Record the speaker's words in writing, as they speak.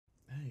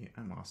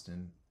I'm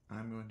Austin.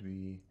 I'm going to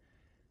be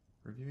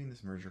reviewing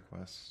this merge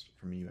request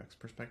from a UX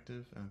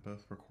perspective. I'm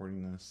both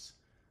recording this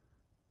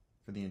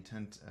for the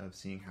intent of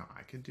seeing how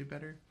I could do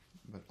better,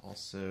 but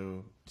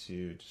also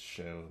to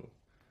show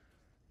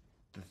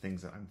the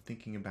things that I'm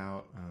thinking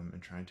about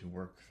and trying to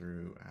work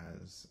through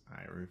as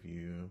I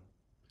review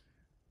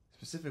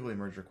specifically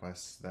merge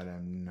requests that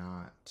I'm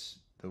not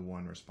the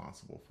one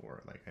responsible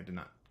for. Like, I did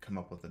not come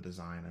up with a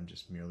design, I'm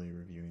just merely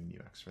reviewing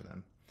the UX for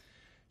them.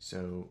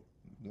 So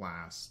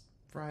last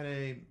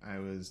Friday, I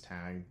was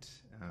tagged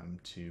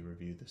to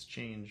review this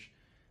change,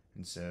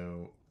 and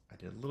so I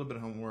did a little bit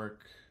of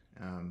homework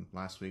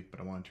last week, but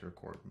I wanted to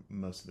record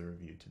most of the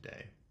review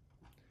today.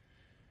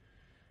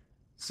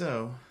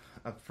 So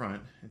up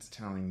front, it's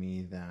telling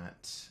me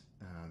that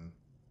I'm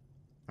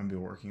going to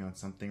be working on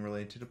something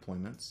related to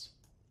deployments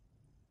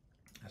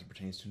as it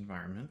pertains to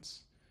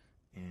environments,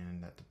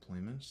 and that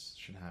deployments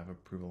should have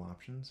approval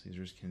options.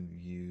 Users can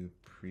view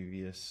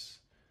previous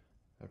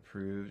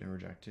approved and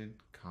rejected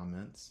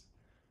comments.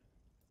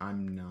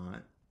 I'm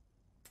not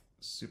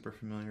super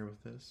familiar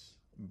with this,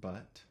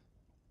 but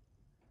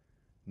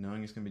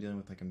knowing it's going to be dealing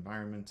with like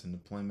environments and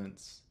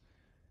deployments,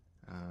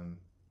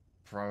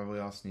 probably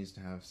also needs to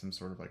have some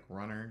sort of like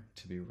runner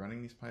to be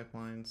running these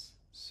pipelines.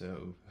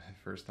 So my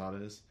first thought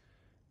is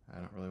I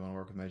don't really want to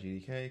work with my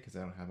GDK because I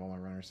don't have all my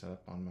runners set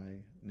up on my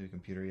new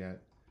computer yet,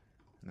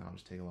 and that'll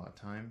just take a lot of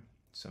time.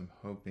 So I'm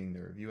hoping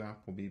the review app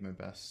will be my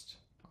best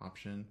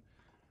option.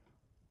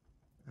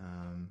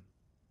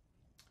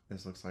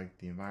 This looks like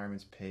the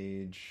environments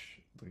page,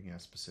 looking at a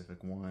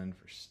specific one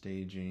for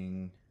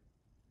staging.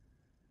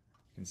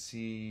 You can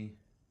see,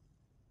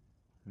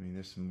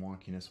 there's some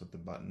wonkiness with the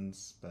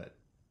buttons, but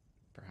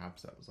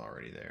perhaps that was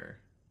already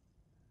there.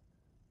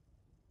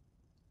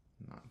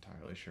 I'm not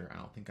entirely sure. I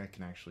don't think I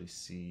can actually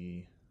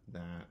see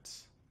that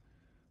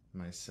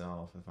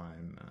myself if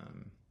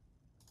I'm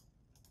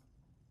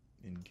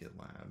in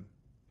GitLab.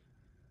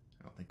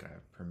 I don't think I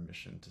have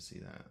permission to see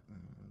that.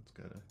 Let's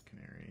go to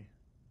Canary.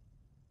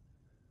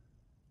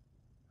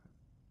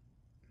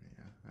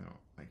 Yeah,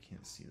 I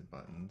can't see the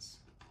buttons.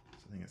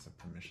 So I think it's a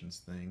permissions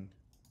thing.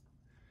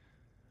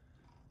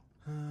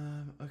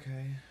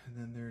 Okay, and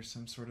then there's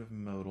some sort of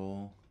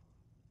modal.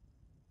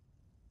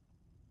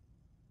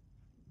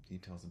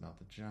 Details about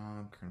the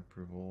job, current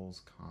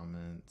approvals,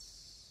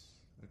 comments.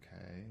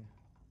 Okay.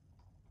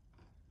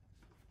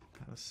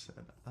 How to set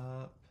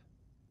up.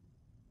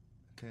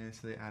 Okay,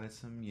 so they added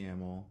some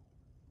YAML.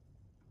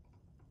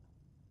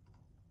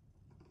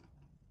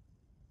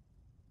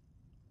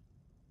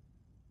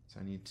 So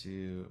I need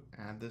to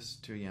add this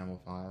to a YAML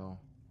file.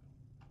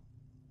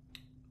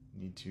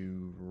 Need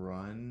to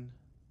run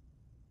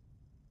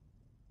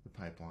the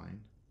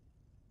pipeline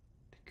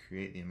to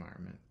create the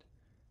environment,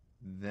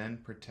 then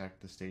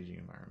protect the staging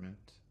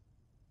environment.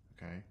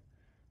 Okay,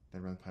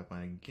 then run the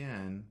pipeline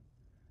again,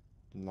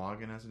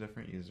 log in as a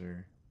different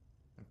user,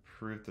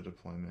 approve the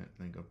deployment, and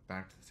then go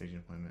back to the staging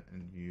deployment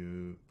and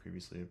view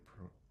previously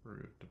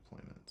approved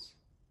deployments.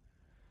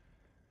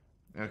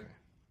 Okay,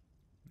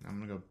 I'm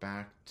gonna go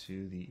back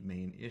to the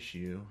main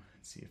issue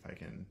and see if I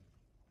can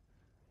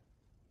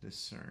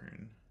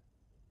discern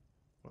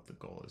what the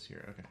goal is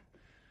here. Okay.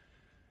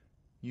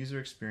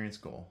 User experience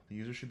goal. The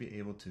user should be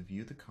able to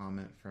view the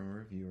comment from a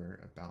reviewer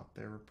about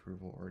their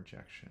approval or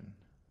rejection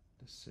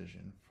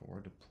decision for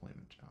a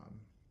deployment job.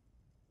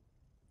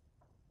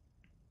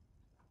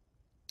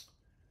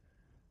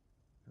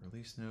 The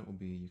release note will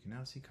be, you can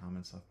now see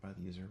comments left by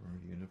the user when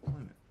reviewing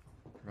deployment,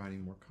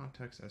 providing more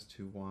context as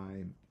to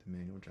why the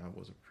manual job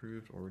was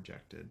approved or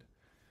rejected.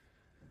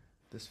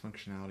 This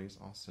functionality is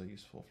also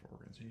useful for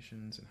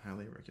organizations and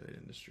highly regulated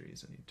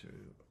industries that need to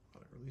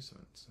audit release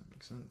events. That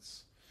makes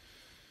sense.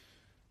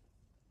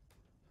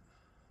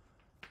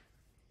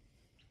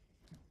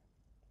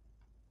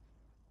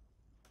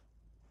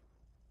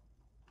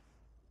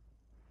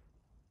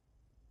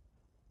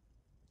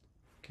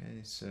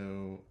 Okay,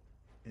 so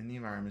in the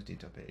environment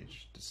detail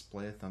page,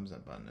 display a thumbs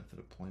up button if the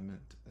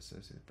deployment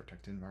associated with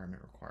protected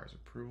environment requires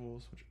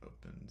approvals, which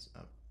opens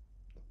up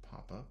the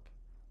pop-up.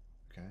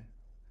 Okay.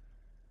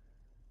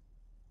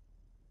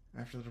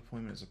 After the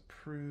deployment is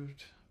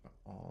approved by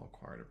all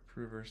required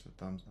approvers, the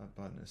thumbs up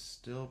button is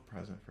still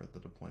present for the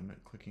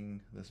deployment. Clicking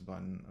this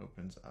button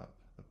opens up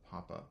the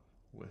pop-up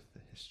with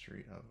the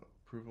history of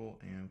approval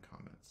and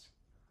comments.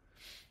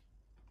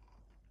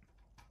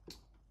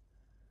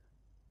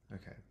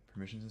 Okay,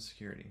 permissions and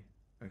security.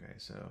 Okay,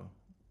 so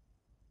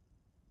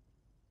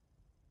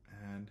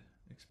add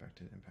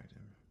expected impact.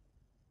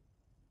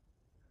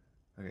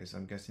 Okay, so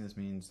I'm guessing this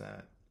means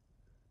that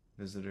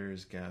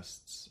visitors,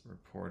 guests,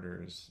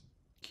 reporters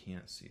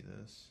can't see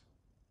this.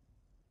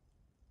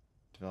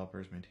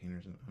 Developers,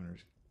 maintainers, and owners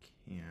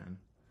can.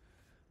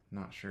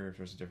 Not sure if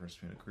there's a difference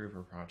between a group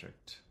or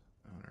project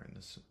owner in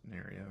this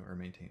scenario, or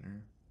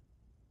maintainer.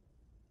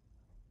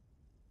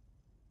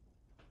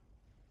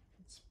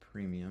 It's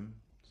premium,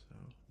 so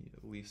you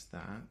at least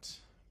that.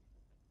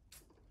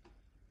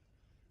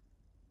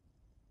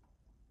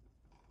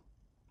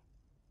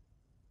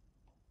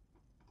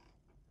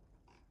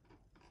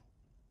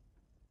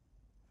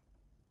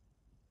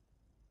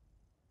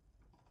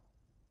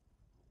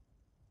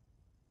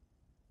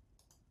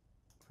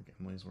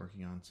 Emily's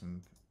working on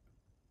some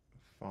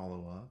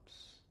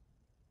follow-ups.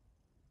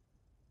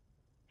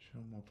 Show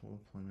multiple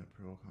deployment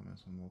approval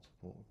comments when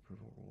multiple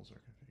approval rules are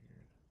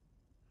configured.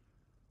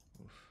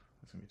 Oof,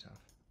 that's gonna be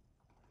tough.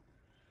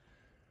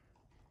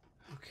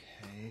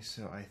 Okay,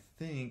 so I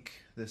think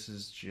this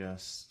is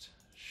just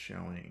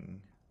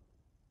showing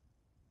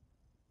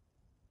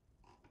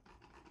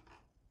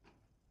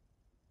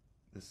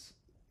this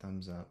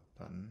thumbs up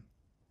button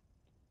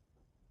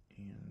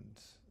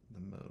and the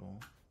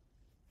modal.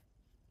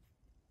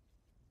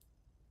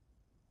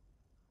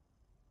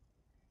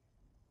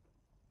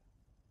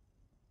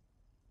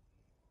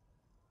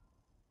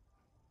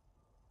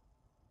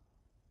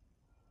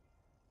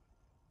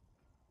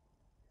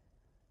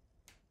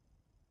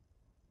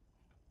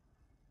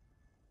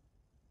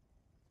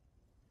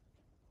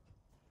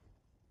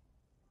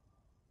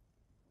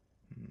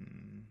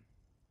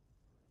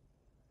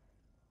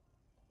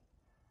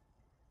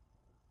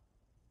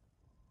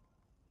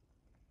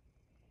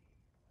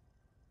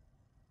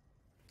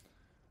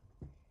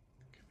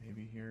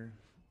 Maybe hear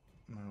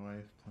my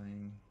wife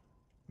playing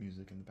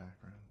music in the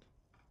background.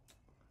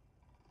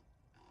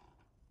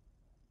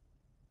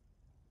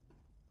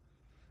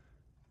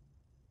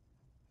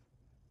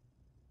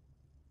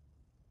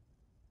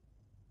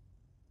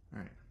 All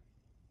right.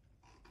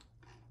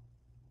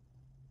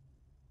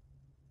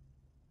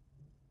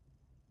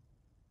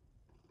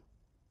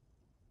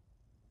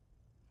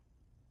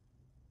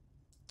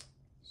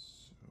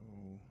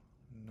 So,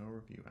 no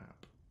review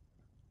app.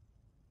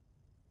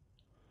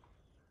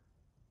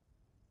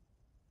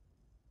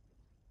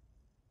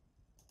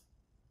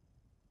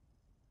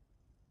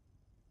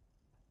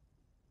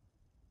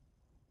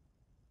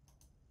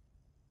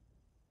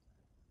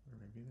 Or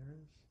maybe there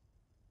is.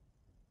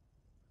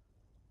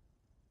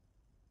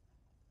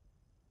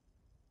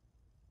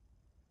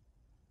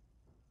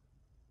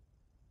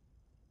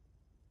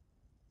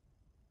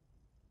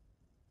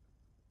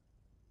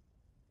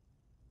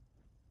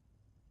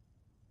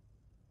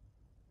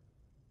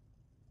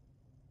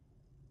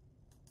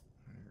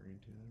 I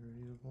redo the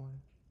review boy.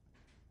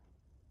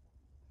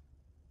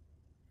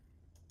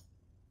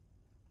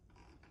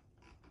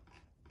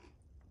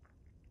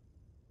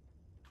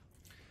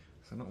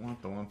 So I don't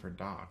want the one for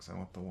docs. I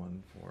want the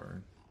one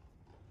for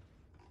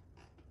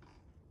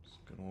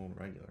just good old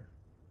regular.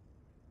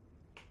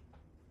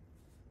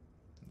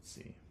 Let's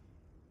see.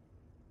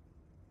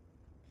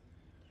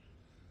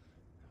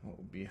 What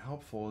would be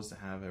helpful is to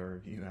have a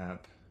review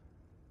app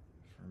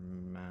for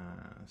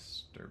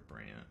master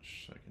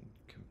branch so I can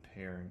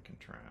compare and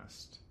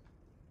contrast.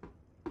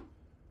 Do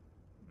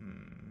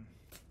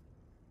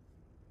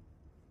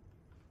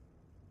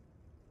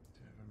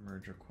I have a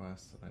merge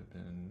request that I've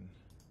been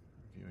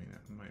reviewing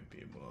that might be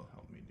able to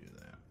help me do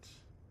that?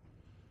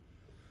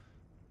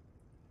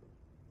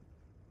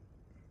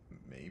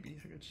 Maybe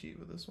I could cheat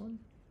with this one.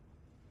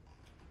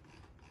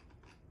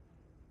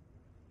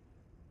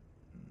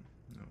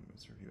 No,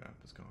 this review app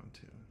is gone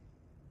too.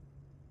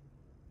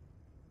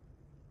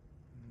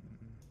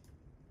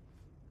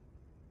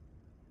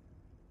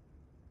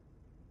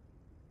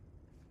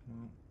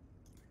 Well,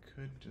 I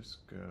could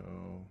just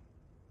go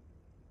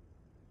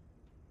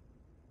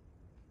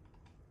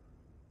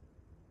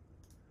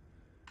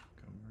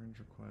merge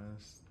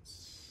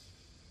requests,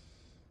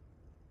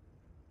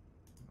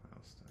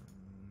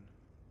 milestone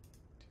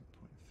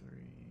 2.3,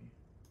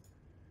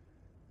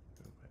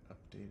 go by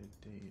updated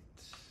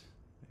date.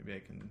 Maybe I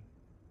can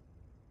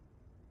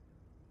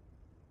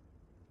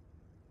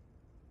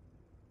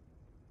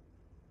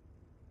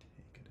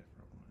take a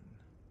different one.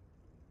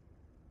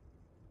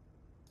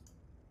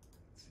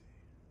 Let's see.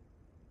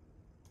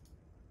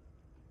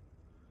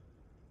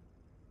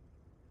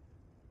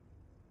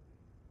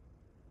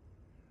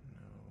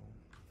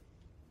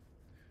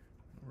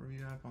 No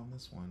review app on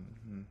this one.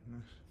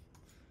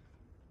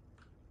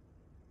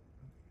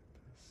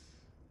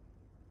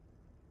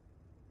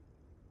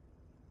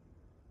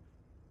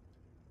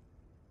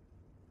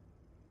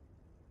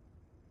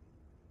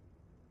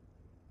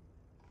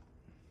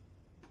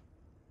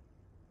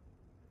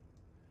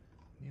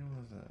 Neil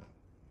was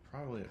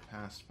probably a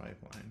past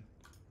pipeline.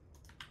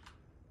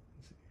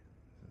 Let's see.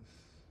 Is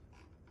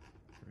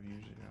this review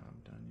job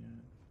done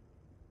yet?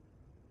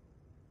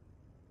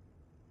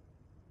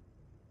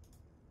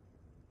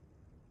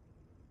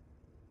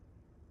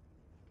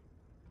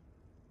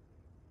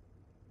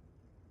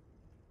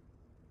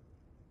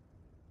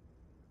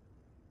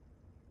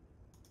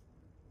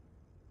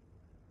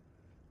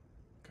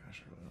 Gosh,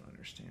 I really don't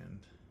understand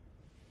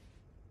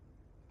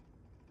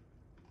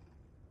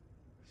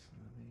some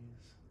of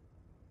these.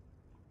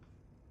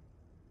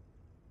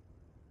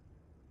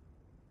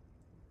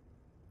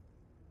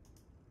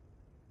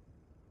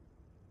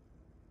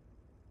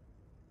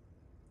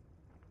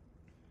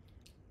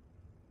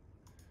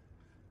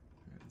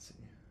 Let's see.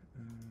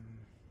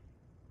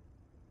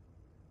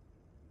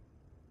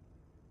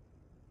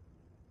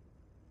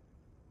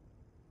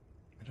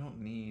 I don't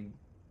need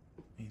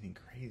anything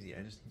crazy.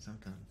 I just need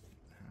something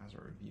that has a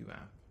review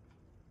app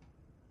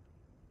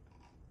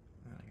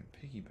that I can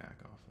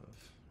piggyback off of.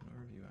 No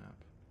review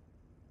app.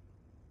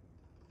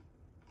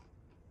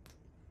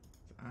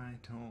 I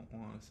don't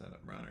want to set up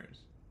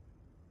runners.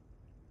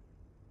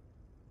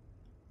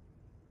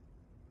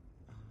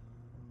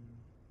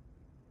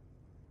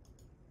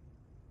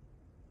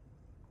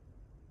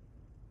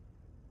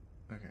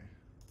 Okay.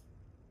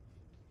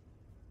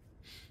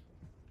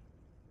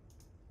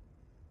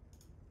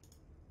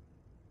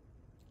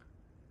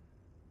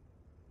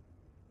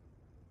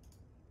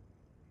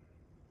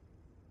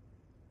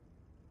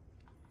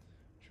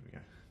 Should we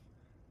gotta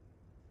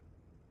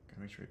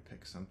make sure we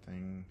pick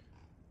something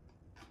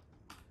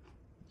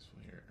useful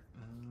here.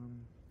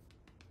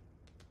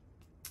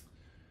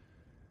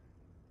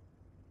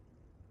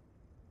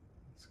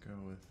 Let's go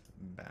with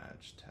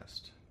badge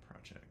test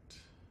project.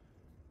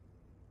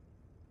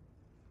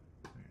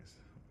 I guess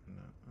I'm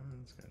gonna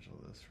unschedule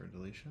this for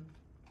deletion.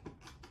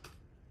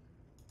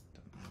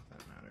 Don't know if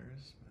that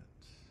matters,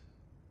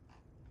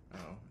 but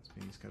oh, it's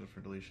being scheduled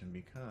for deletion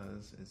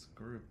because its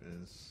group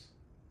is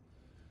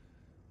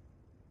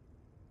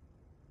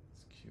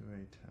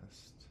QA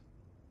test.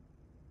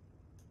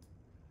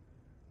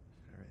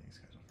 Everything's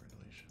scheduled for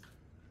deletion.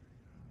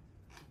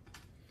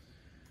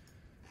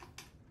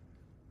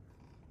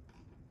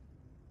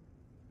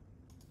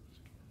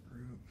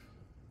 Group.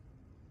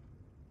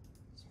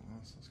 It's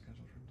also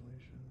scheduled for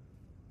deletion.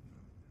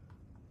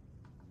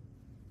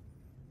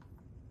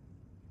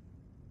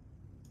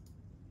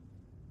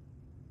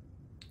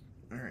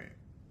 No. All right.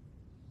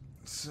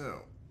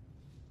 So,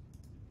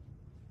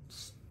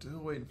 still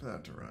waiting for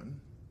that to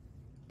run,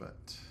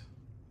 but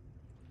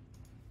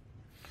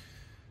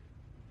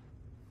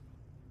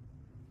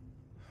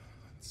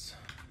let's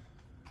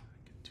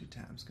get 2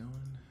 tabs going.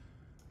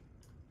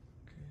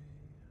 Okay.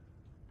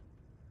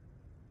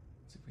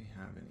 Let's see if we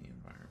have any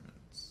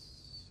environments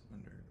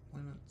under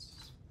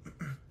deployments.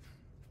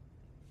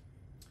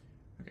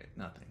 Okay,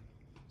 nothing.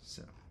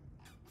 So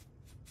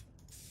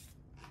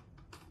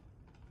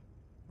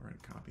we're going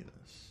to copy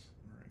this.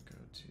 We're going to go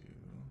to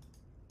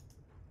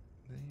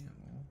the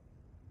YAML.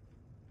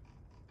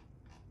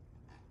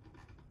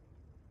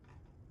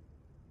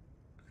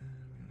 And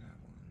we don't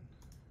have one.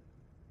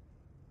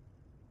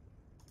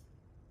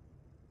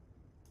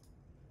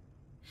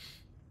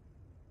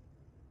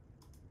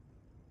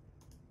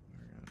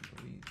 We're going to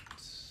delete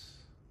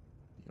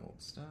the old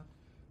stuff.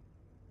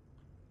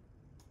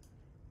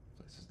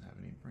 Place doesn't have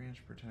any branch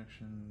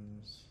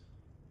protections.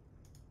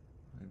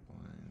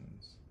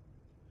 Pipelines.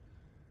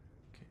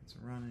 Okay, it's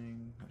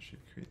running. That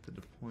should create the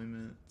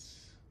deployment.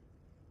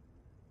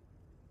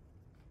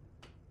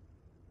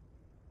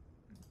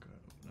 Go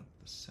open up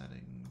the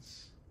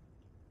settings.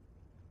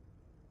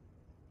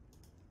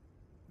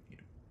 Need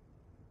a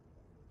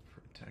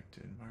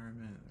protected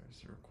environment. There's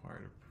the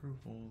required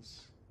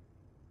approvals.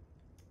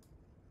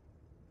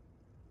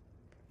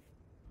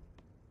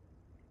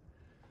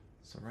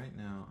 So right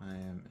now I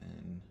am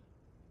in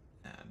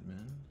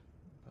admin,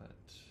 but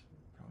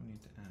probably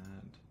need to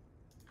add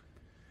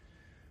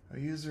a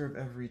user of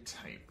every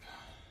type.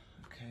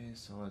 Okay,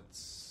 so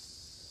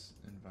let's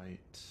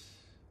invite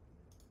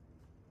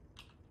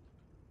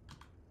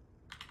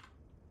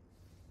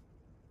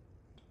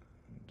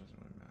doesn't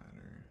really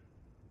matter.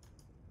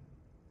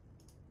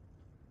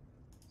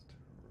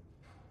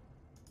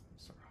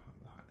 Let's start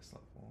the highest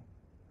level.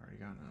 Already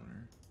got an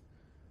owner,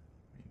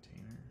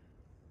 maintainer.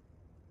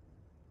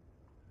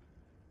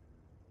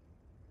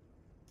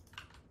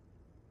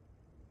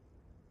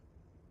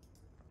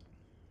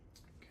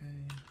 Okay,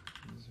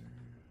 user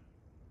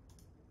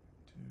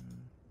to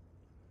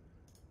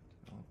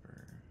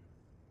developer.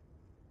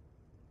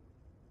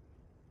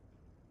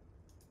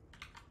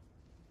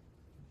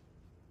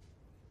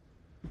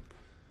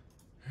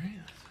 All right,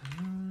 that's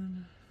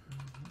one.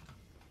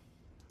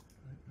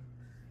 Right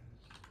members,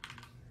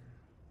 user,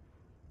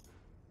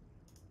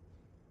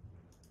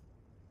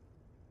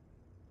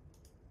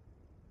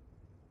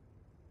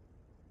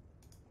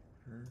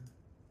 order.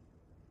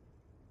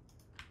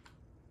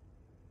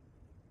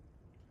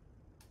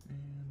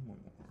 And one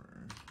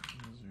more.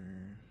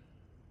 User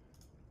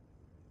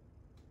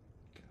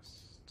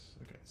guest.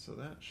 Okay, so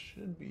that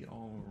should be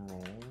all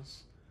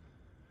roles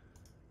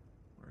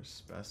are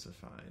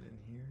specified in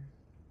here.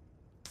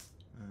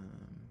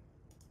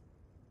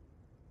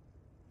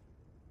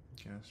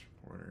 Guest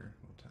reporter.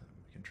 We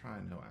can try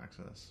no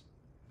access.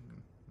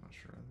 I'm not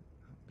sure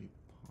that'll be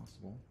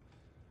possible.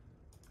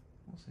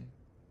 We'll see.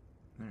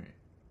 All right,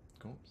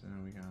 cool. So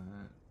now we got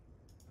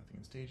nothing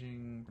in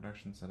staging,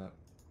 production setup.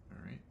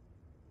 All right.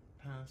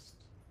 Passed.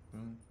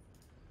 Boom.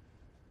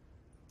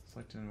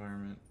 Select an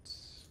environment.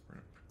 We're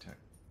going to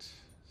protect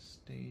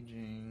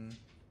staging.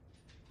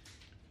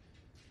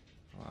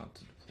 Allowed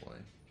to deploy.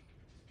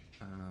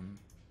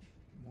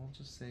 We'll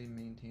just say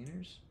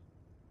maintainers.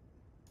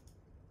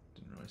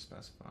 Didn't really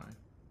specify.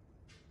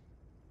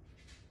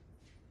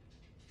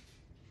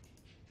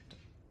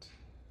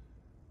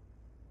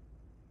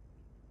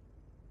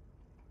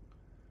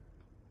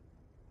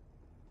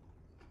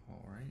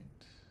 All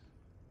right.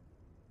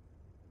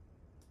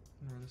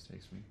 I wonder where this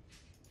takes me.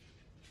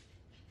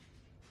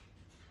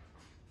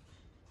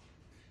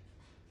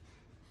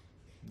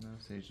 No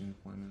staging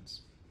deployments.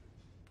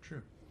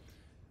 True.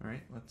 All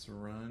right, let's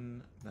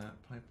run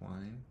that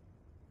pipeline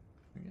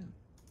again.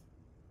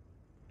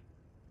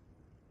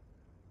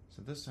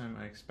 So this time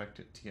I expect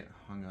it to get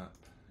hung up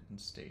in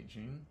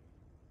staging.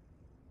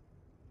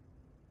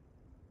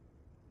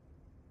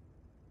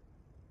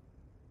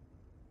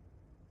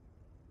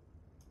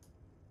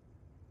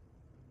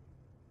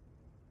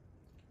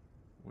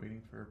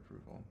 Waiting for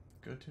approval.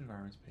 Go to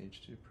environments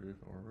page to approve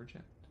or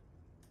reject.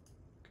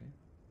 Okay.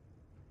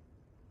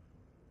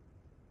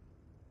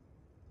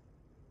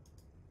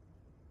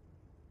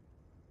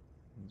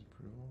 Needs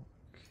approval.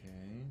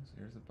 Okay, so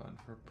here's the button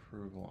for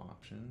approval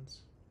options.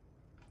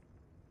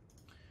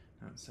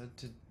 Now it said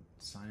to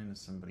sign in as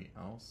somebody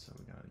else, so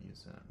we gotta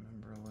use that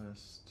member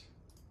list.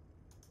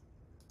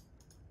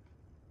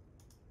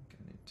 Get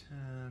a new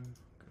tab,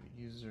 go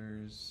to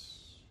users.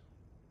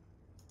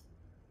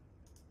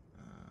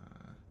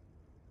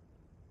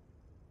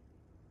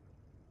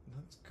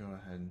 Let's go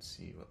ahead and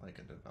see what like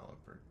a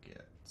developer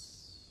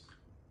gets.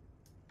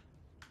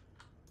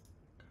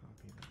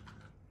 Copy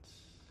that.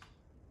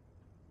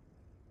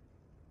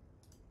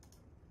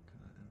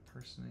 Gonna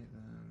impersonate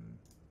them.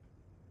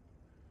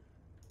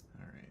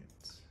 All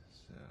right,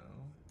 so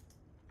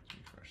let's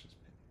refresh this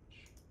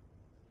page.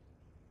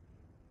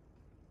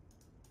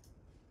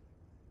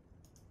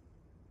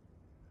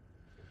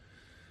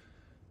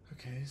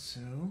 Okay,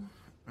 so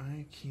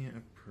I can't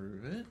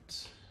approve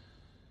it.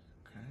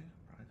 Okay,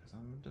 probably because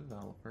I'm a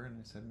developer and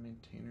I said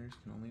maintainers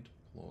can only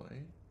deploy.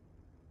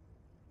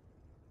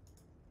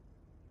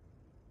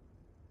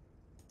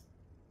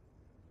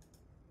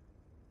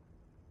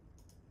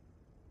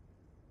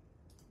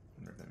 I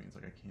wonder if that means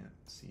like I can't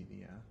see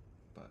the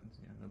buttons.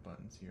 Yeah, no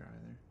buttons here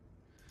either.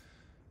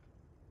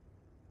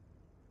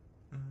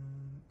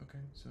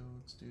 Okay, so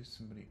let's do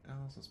somebody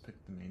else. Let's pick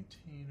the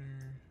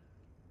maintainer.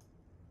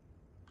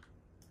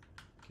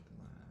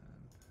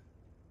 GitLab.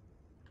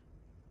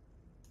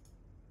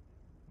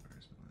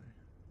 Where's my...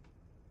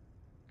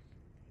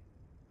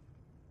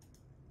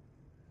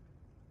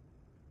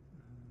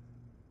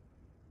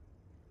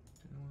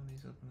 Didn't one of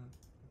these open a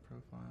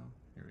profile?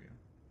 Here we go.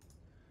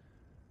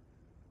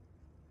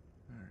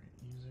 Alright,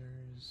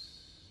 users.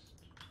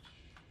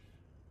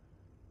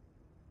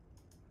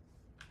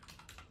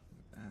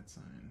 Add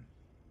sign.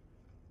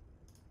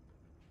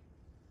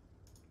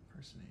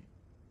 Impersonate.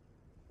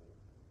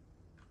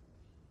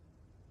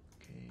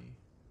 Okay.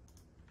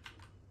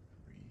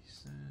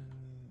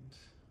 Resend.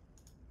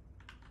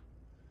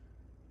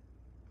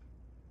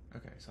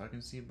 Okay, so I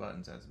can see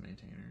buttons as a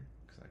maintainer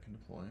because I can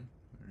deploy.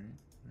 Alright,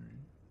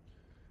 alright.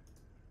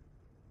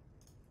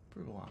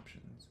 Approval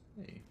options.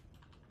 Hey.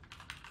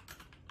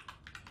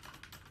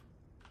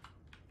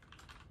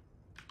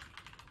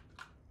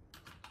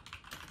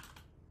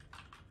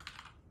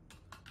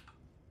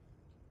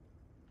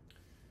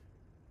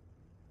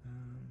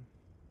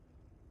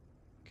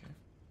 Okay.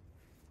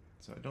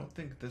 So I don't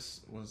think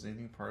this was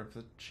anything part of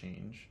the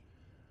change.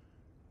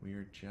 We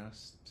are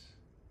just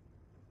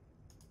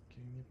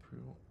getting the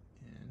approval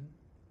in.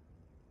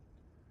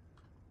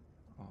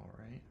 All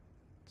right.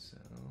 So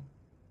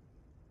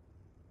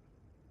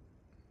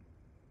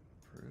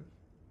approve.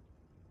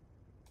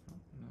 Oh,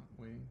 not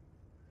waiting.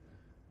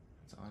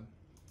 That's odd.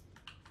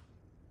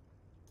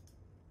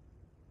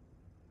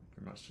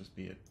 There must just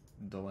be a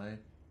delay.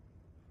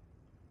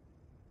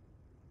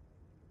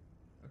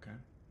 Okay.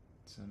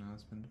 So now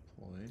it's been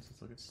deployed. So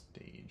let's look at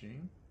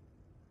staging.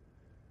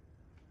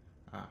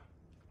 Ah,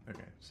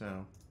 okay.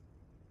 So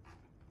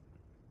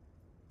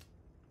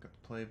got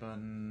the play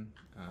button.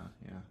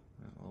 Yeah,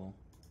 that little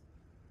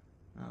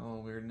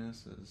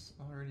weirdness is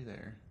already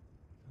there.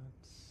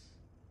 That's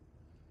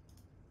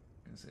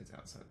I'm gonna say it's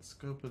outside the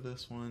scope of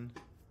this one.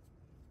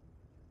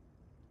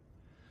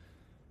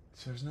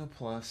 So there's no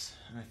plus,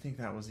 and I think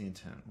that was the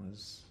intent,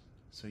 was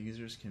so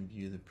users can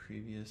view the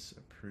previous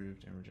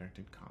approved and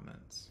rejected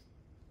comments.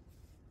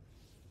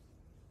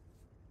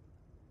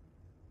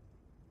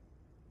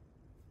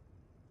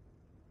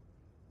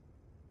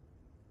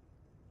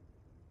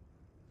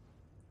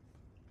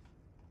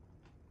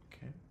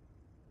 Okay.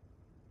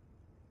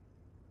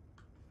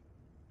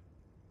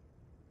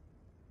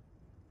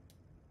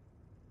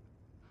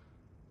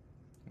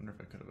 Wonder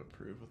if I could have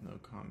approved with no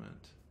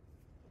comment.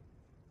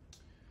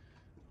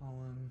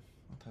 I'll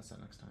test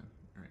that next time.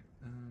 All right.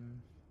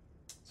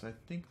 So I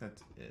think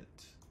that's it.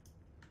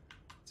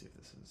 Let's see if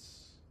this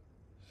is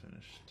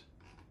finished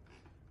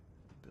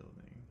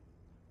building.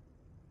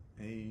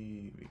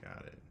 Hey, we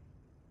got it.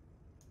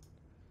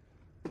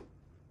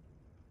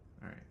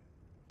 All right.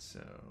 So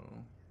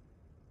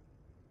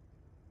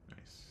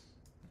nice.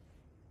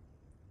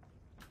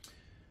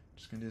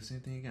 Just gonna do the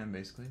same thing again,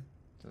 basically.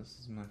 So this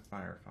is my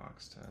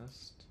Firefox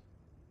test.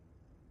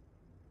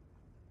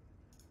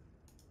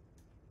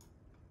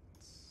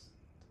 Let's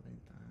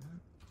delete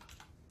that.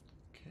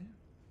 Okay.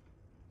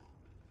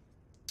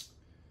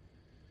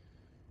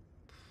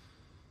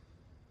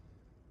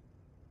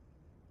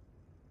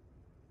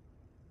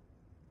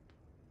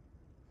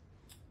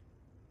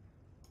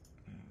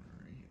 All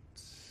right.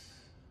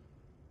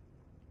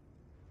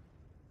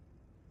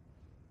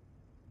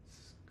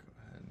 Let's go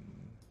ahead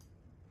and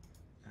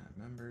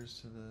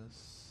members to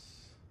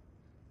this.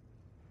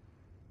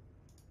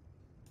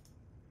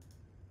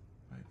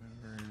 Invite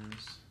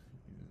members,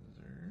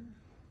 user.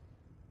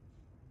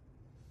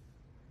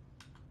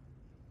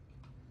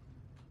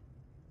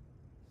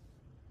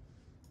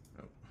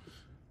 Oh.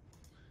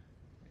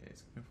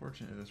 It's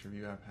unfortunate this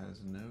review app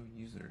has no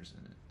users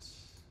in it.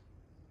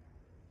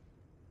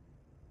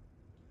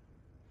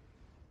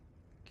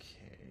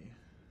 Okay.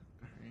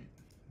 Alright.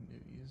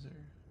 New user.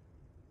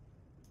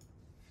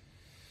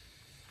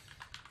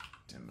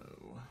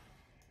 Demo.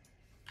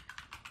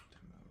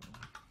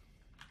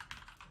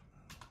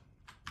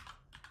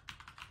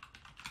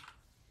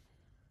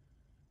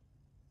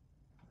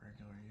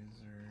 Regular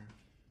user.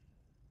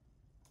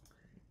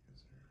 Create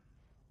user.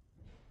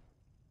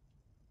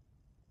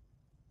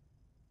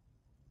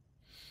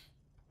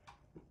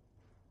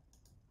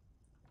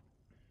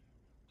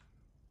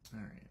 All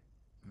right.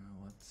 Now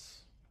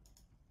let's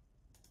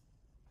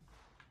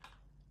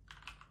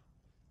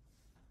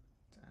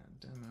add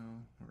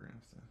demo. We're gonna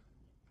have to.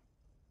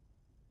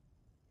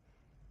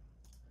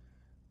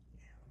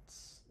 Yeah.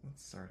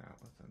 Let's start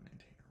out with the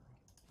maintainer role.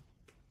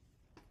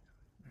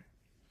 All right.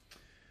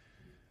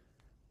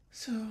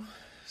 So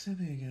same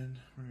thing again.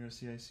 We're gonna go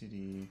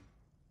CI/CD.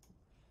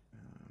 Now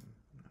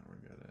we're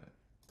gonna go to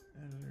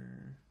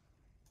editor.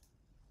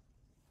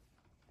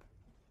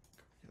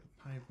 Go to the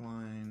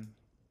pipeline.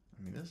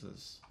 I mean, this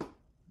is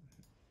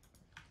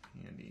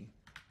handy.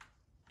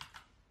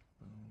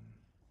 Boom.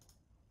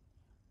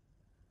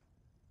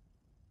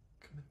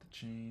 Commit the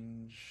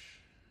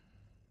change.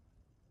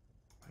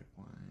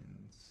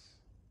 Pipelines.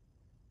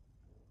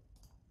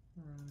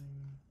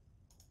 Running.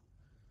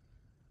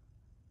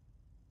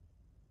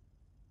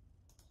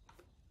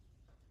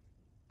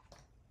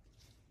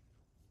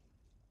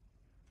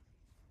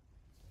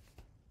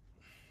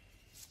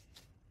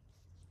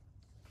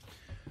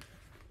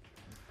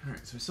 All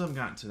right, so we still haven't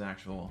gotten to the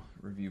actual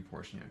review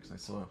portion yet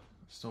because I'm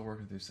still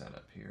working through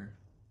setup here.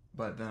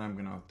 But then I'm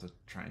gonna have to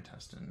try and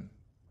test in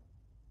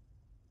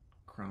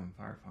Chrome,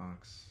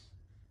 Firefox.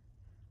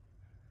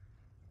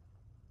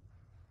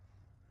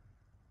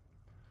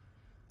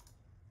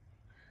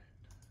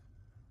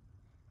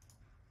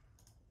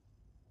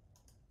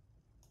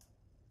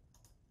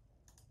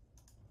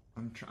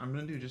 I'm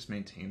gonna do just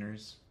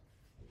maintainers.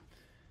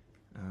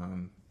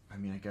 I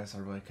mean, I guess I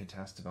really could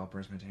test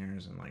developers,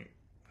 maintainers, and like,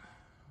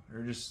 there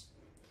are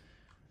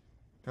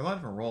a lot of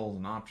different roles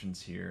and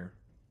options here,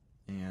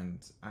 and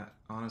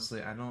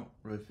honestly, I don't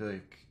really feel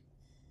like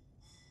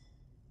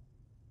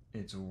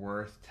it's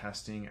worth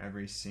testing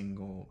every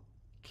single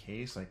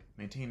case, like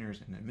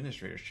maintainers and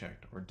administrators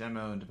checked, or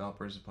demo and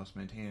developers plus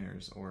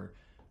maintainers, or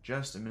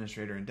just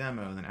administrator and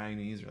demo and then adding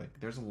a user. Like,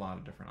 there's a lot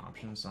of different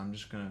options, so I'm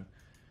just gonna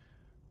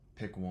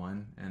pick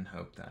one and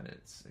hope that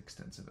it's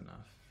extensive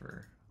enough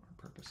for our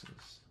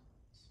purposes.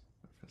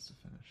 Let's to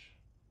finish.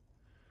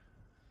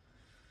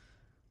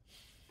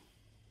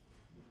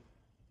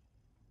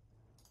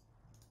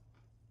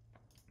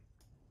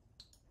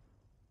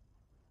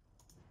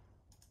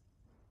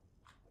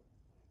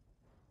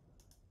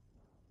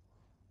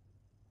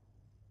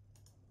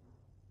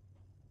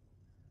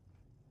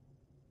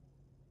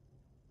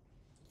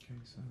 Okay,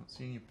 so I don't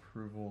see any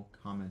approval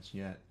comments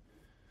yet.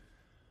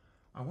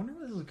 I wonder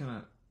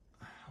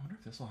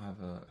if this will have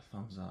a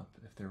thumbs up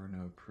if there were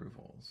no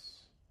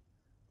approvals.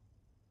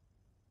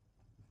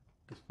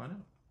 Let's find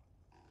out.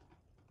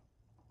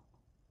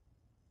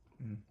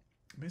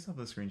 Based off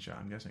the screenshot,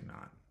 I'm guessing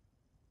not.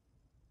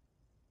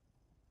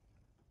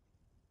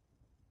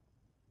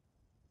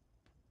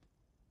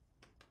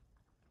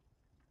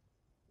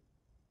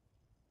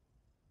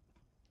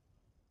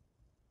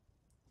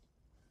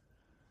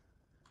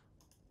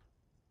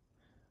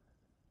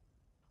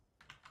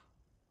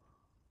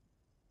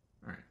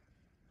 All right,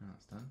 now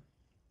it's done.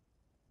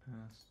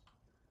 Pass.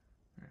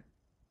 All right,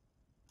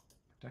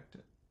 protect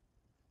it.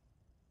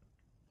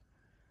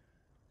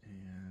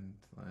 And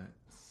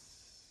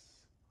let's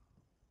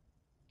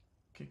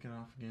kick it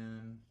off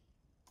again.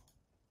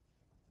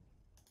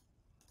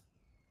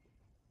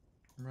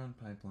 Run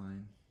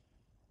pipeline.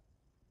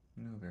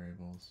 No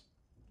variables.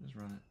 Just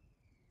run it.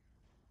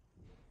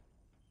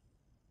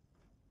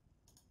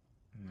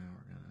 And now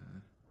we're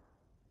gonna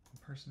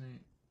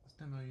impersonate this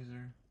demo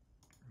user.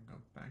 And go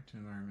back to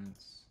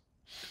environments.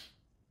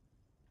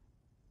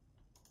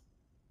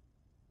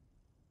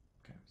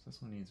 Okay, so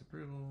this one needs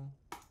approval.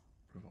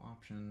 Approval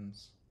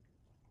options.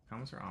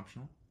 Comments are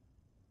optional.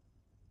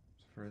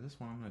 So for this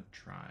one, I'm going to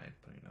try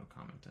putting no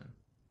comment in.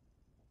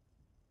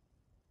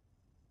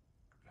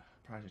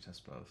 Probably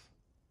test both.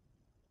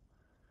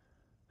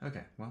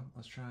 Okay, well,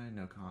 let's try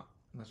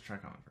let's try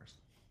comment first.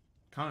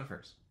 Comment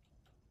first.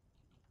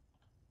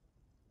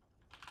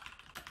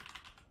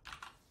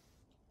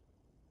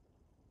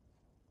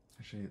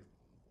 Actually,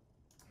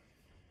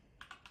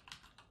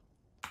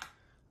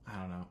 I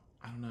don't know.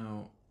 I don't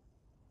know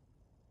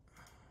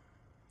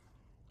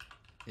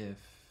if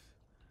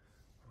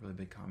a really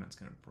big comment's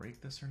gonna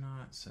break this or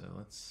not. So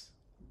let's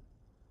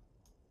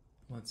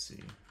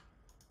see.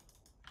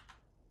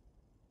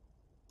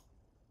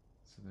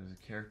 So there's a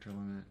character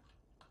limit.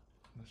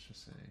 let's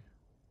just say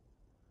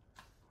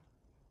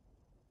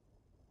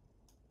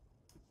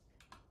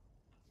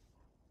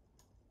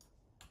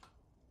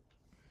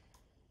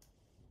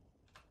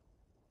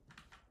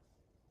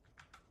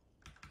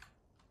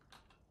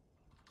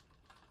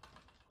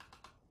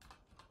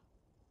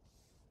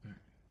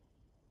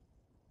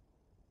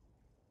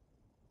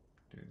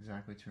do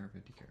exactly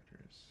 250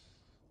 characters.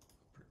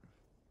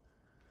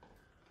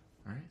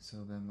 All right, so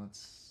then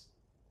let's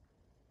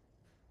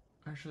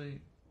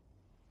actually.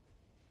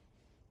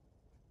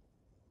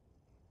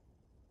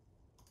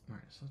 All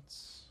right, so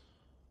let's.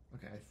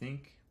 Okay, I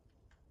think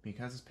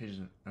because this page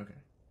isn't okay,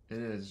 it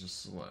is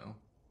just slow.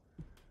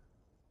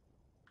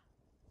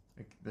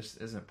 Like, this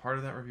isn't part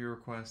of that review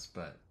request,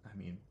 but I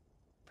mean,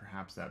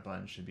 perhaps that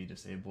button should be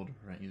disabled to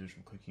prevent users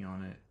from clicking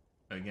on it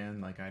again,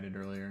 like I did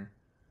earlier.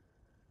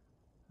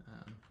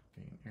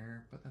 Getting an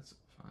error, but that's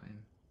fine.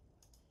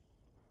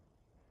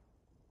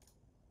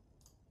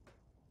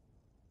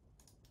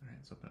 All right,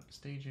 let's open up the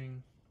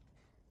staging.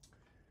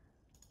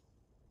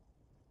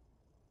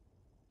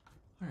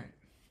 All right.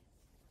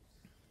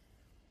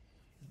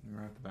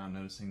 We're at the bound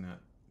noticing that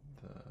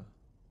the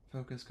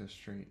focus goes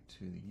straight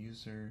to the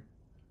user.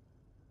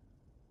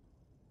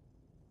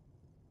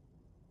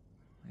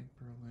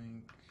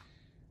 Hyperlink,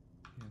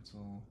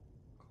 cancel,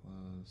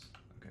 close.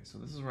 Okay, so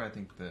this is where I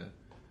think the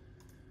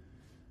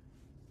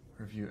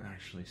review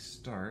actually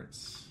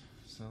starts.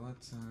 So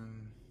let's go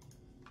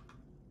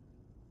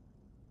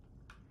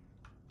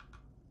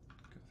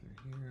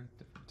through here,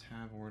 different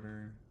tab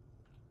order.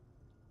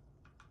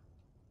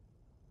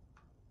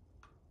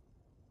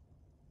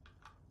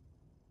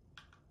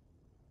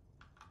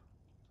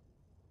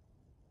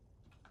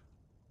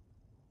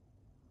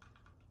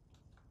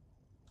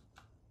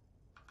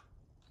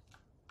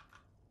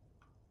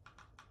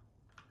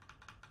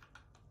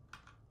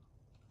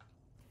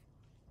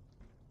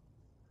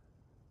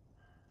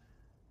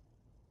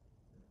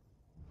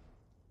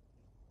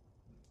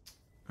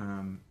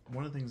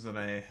 One of the things that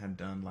I had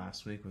done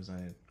last week was I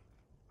had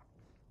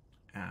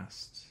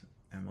asked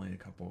Emily a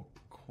couple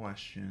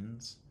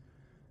questions.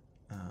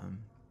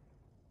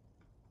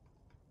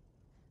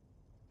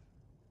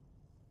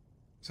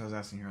 So I was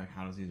asking her, like,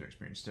 how does the user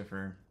experience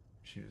differ?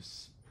 She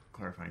was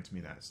clarifying to me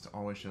that it's to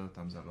always show the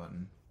thumbs up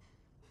button.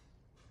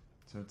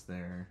 So it's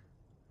there.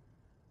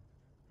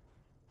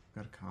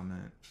 Got a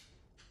comment.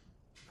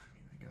 I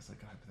mean, I guess I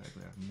could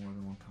hypothetically have more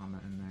than one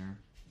comment in there.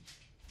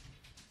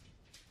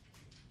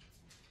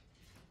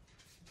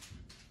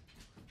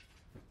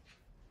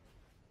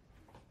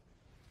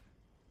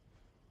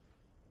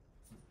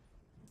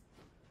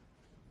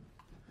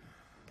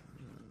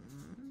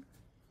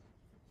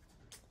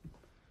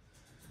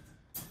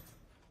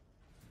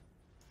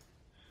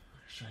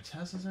 Should I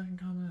test the second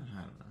comment?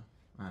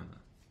 I don't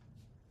know.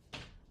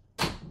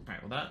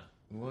 Alright, well that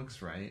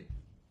looks right.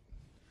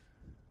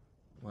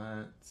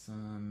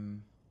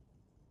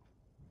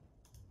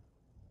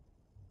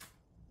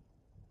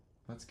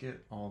 Let's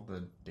get all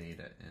the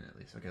data in at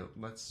least. Okay,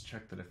 let's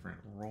check the different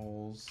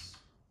roles.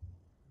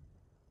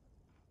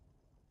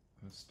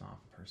 Let's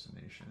stop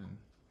impersonation.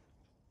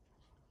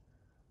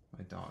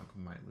 My dog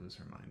might lose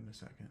her mind in a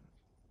second.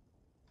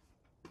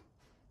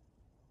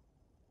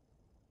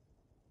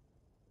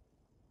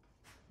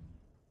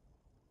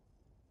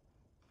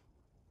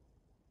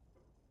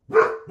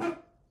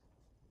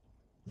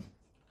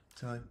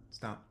 Sally,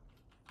 stop.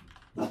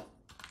 Demo.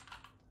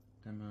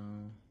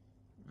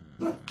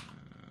 No,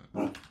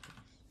 I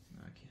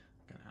can't.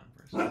 Gotta have him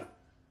first.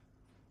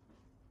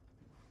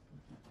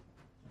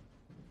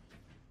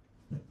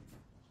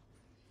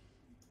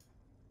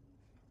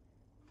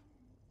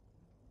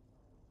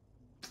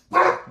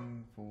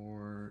 Looking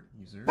for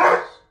users.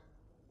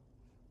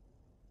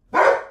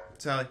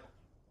 Sally.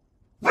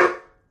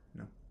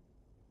 No.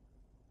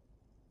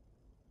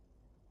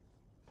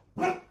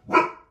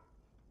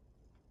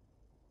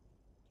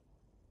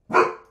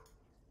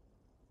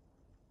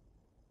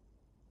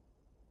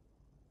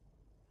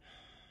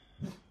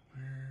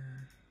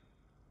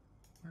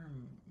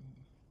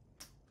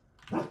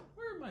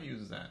 Where are my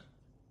users at?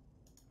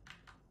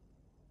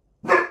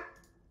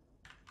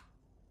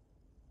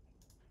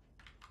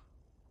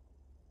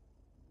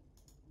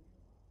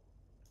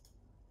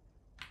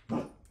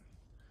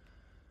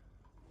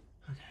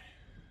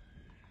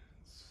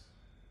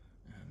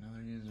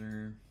 Another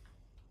user.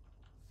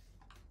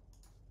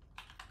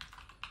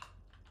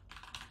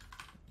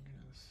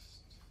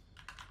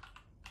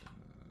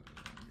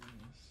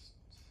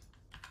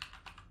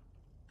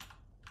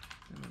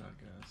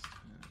 Demo.guest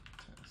and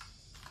test.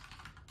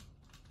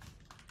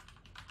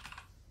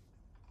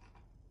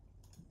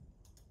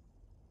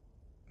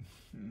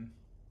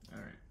 All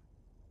right.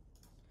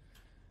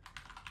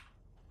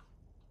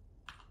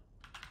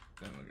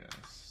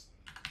 Demo.guest.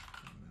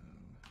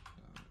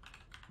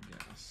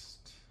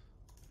 Demo.guest.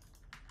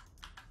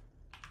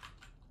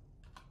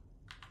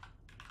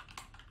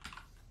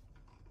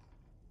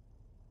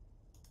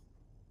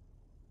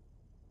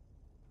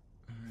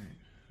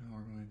 Alright, now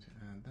we're going to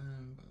add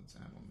them, but let's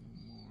add one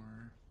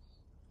more.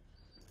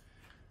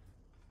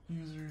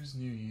 Users,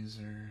 new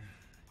user,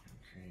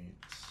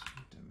 create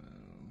demo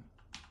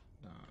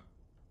dot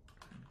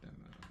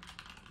demo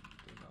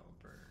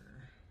developer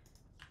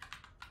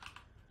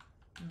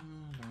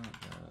dot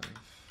dev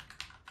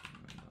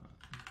dot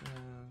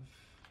dev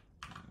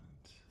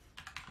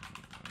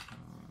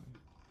demo.com.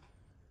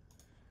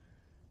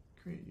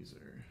 Create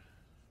user.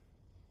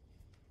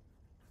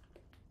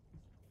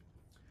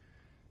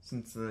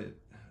 Since the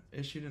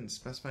issue didn't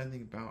specify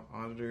anything about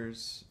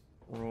auditors,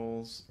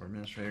 roles, or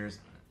administrators,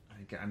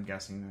 I'm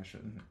guessing I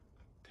shouldn't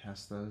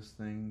test those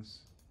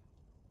things.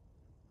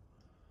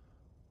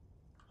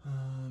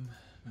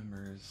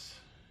 Members,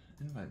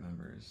 invite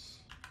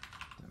members,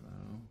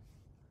 demo,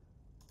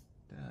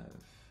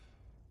 dev,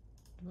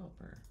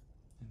 developer,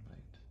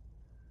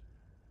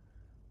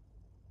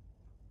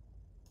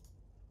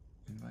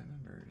 invite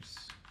members,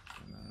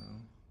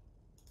 demo,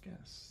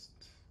 guest,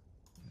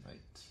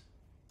 invite.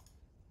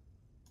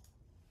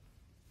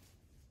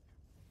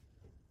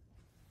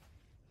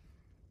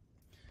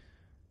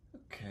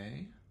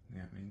 Okay, we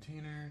got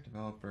maintainer,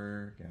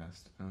 developer,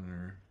 guest,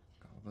 owner,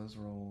 got all those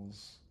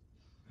roles.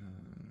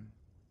 And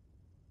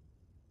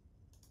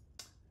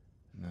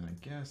then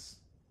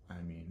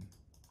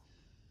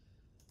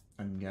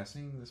I'm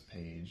guessing this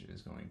page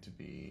is going to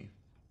be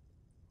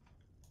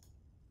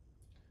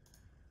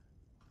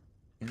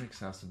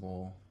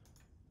inaccessible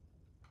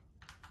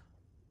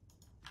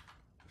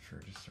for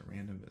just a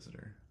random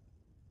visitor.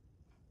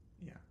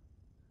 Yeah.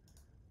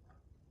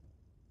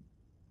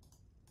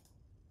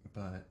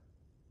 But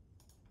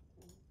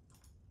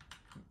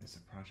is the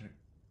project,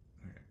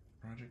 okay,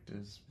 project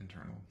is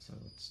internal, so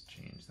let's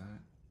change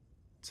that.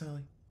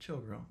 Sally, chill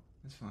girl,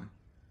 it's fine.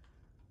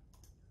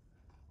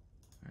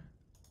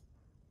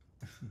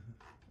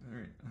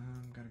 Alright,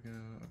 gotta go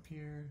up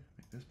here,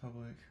 make this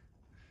public,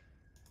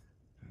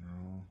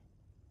 general,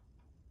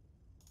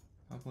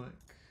 public,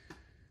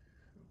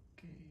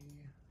 okay,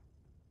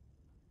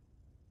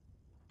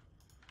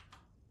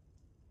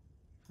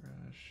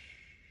 fresh,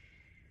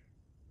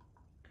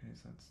 okay,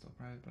 so that's still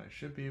private, but I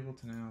should be able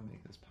to now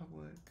make this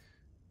public.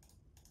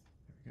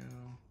 There we go.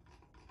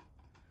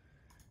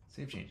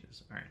 Save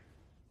changes. Alright,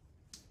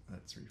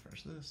 let's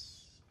refresh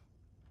this.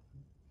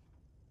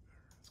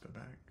 Let's go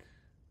back.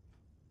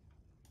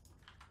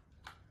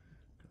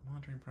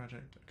 Monitoring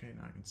project. Okay,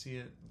 now I can see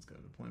it. Let's go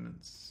to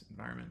deployments,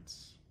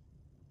 environments,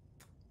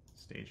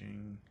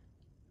 staging.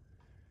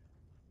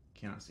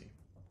 Cannot see.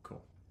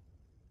 Cool.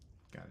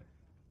 Got it.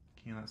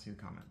 Cannot see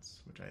the comments,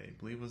 which I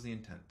believe was the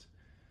intent.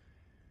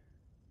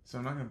 So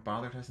I'm not going to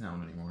bother testing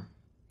Elm anymore.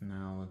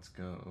 Now let's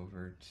go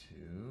over to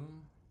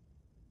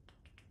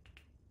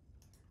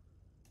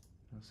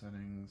no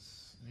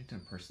settings. I need to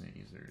impersonate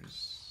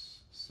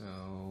users.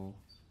 So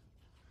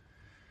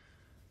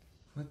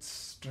let's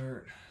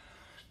start.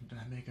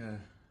 Make a,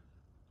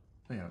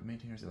 oh yeah,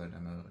 maintainers the other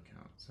demo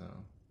account. So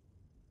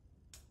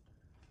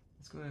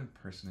let's go ahead and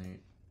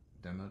impersonate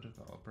demo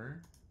developer,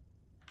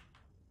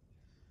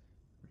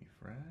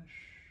 refresh,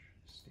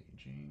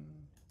 staging.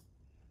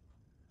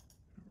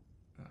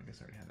 Oh, I guess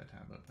I already had that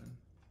tab open.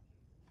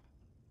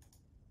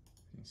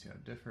 You can see how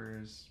it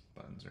differs,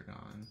 buttons are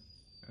gone.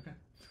 Okay.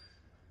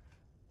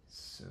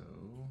 So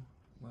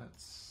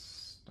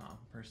let's stop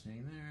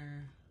impersonating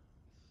there.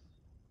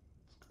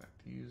 Let's go back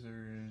to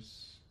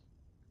users.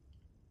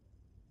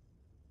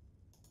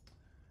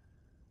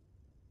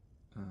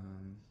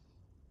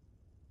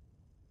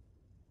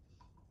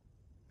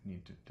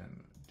 Need to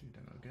do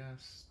demo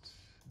guest,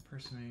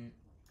 impersonate,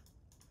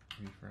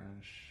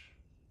 refresh.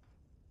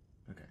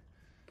 Okay,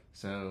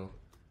 so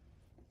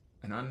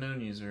an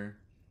unknown user,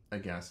 a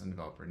guest, and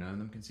developer. None of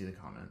them can see the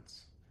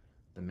comments.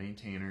 The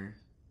maintainer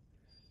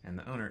and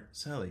the owner,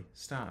 Sally,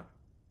 stop.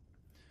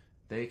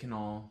 They can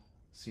all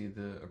see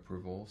the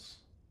approvals.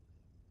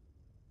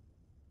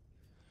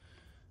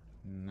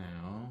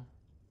 Now,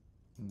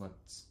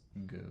 let's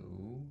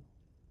go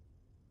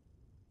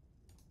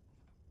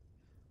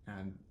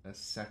add a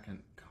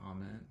second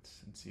comment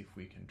and see if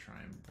we can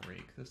try and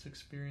break this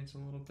experience a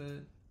little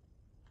bit.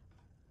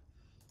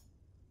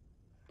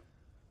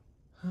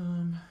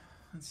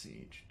 Let's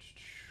see.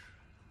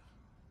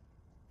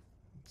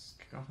 Let's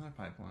kick off another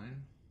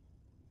pipeline.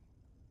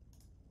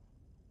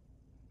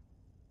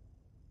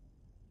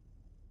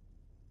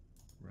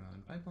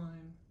 Run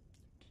pipeline.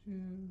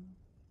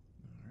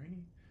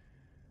 Alrighty.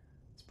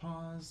 It's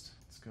paused.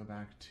 Let's go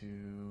back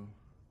to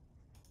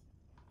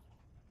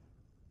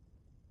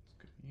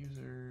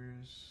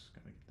users,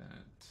 gotta get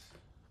that.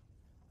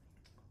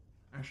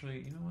 Actually,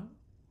 you know what?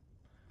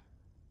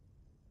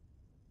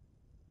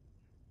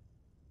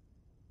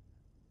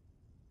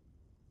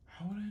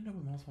 How would I end up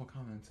with multiple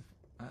comments if,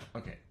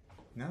 okay,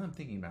 now that I'm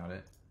thinking about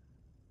it,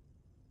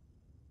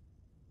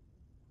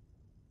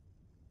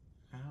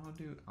 how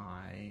do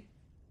I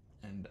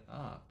end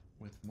up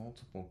with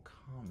multiple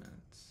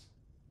comments?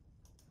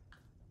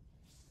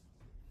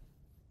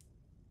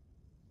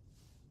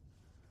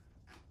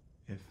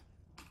 If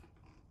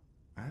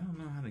I don't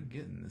know how to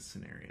get in this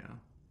scenario.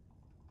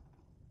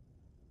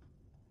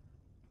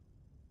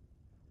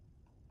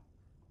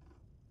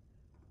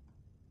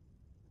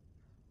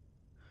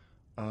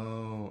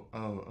 Oh,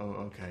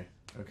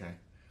 okay.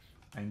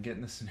 I can get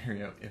in the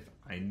scenario if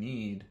I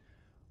need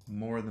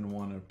more than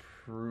one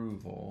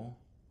approval.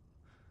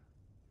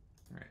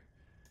 All right,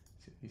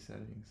 CFP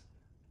settings,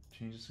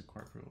 changes to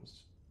core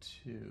approvals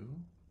to,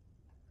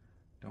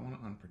 don't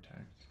want to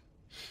unprotect.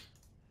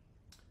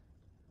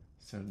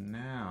 So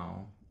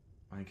now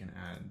I can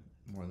add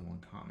more than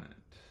one comment.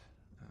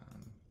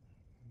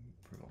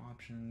 Approval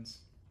options.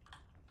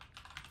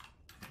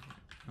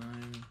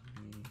 I'm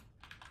the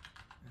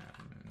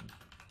admin.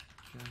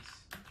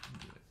 Just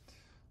do it.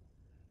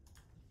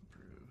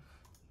 Approve.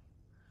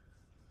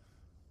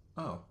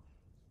 Oh,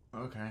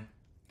 okay.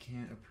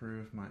 Can't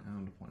approve my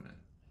own deployment.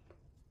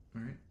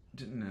 All right,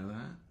 didn't know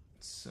that.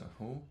 So,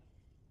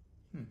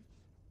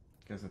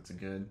 guess that's a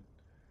good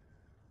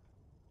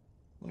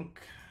little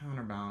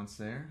counterbalance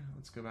there.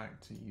 Let's go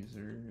back to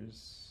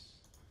users,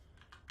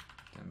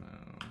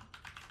 demo,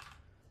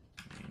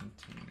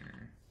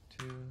 maintainer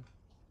 2.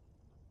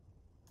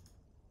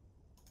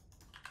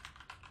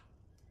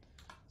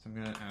 So I'm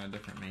gonna add a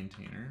different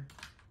maintainer.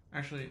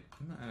 Actually,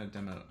 I'm gonna add a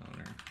demo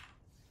owner.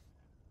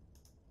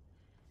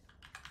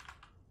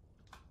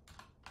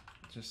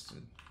 Just to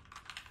see if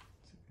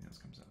anything else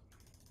comes up.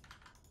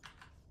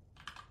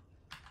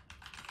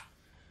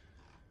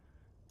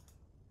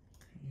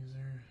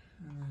 User,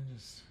 and then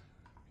just,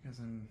 because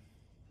I'm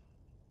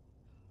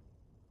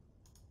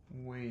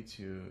way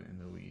too in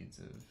the weeds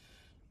of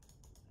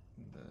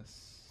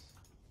this.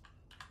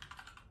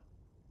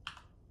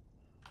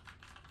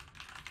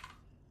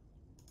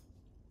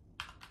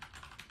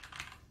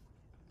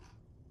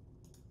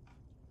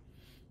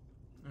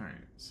 All right,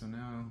 so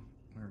now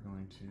we're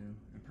going to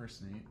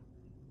impersonate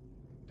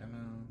demo.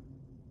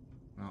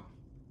 Well,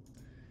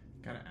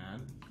 gotta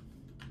add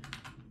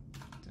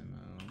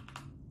demo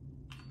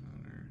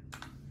owner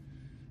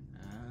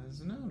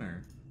as an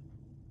owner.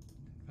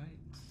 Invite,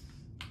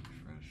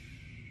 refresh.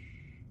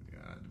 We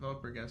got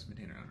developer, guest,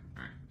 maintainer, owner.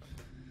 All right.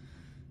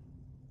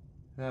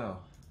 So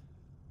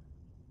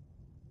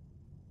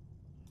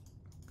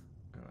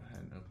go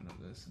ahead and open up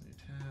this new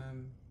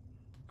tab.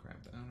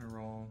 Grab the owner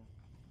role.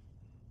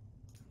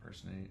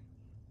 Impersonate.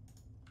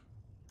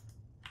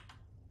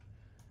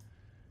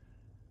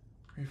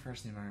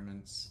 Refresh the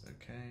environments.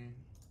 Okay.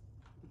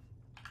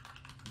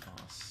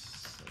 Boss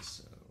says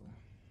so.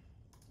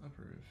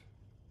 Approve.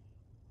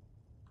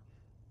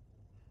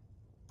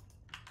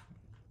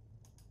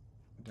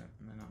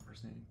 Am I not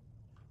impersonating?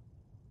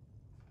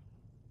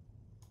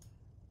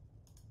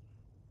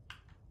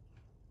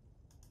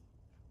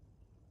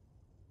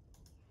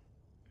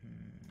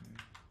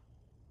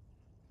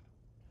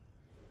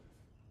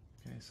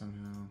 Okay,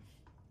 somehow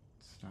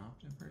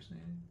stopped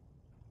impersonating.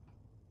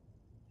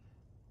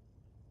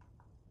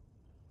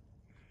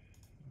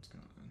 What's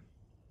going on?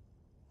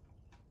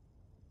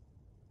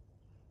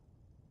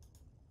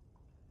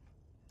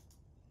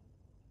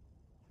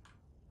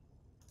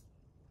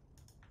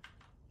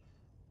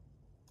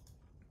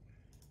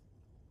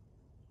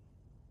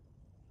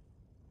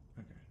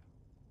 Okay.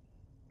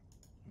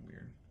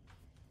 Weird.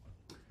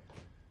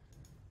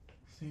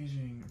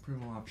 Staging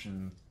approval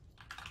option.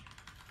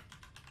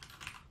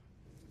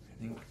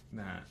 I think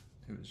that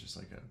it was just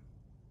like a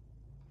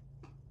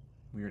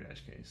weird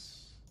edge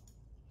case.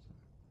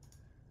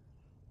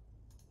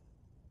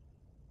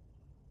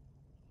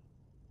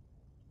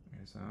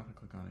 Okay, so now if I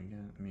click on it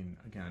again, I mean,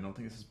 again, I don't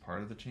think this is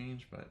part of the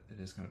change, but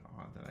it is kind of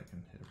odd that I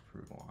can hit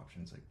approval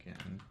options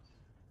again.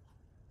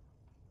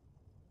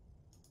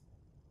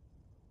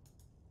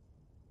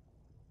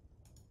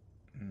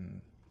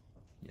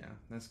 Yeah,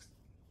 that's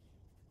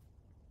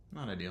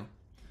not ideal.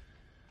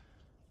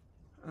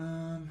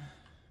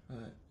 But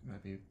it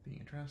might be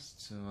being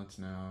addressed, so let's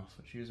now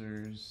switch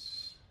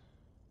users.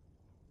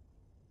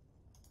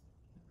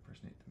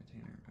 Impersonate the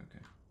maintainer.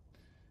 Okay.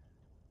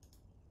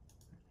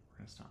 We're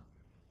gonna stop.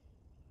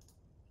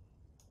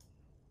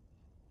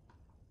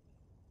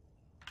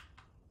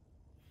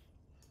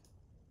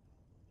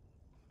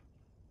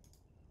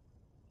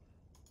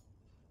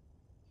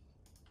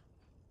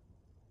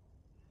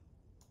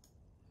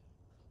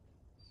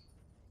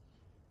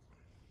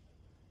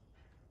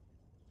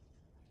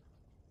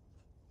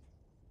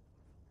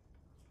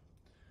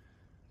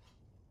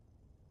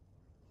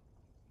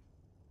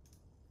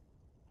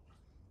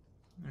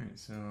 All right,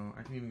 so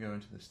I can even go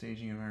into the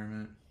staging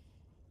environment.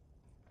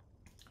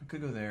 I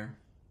could go there.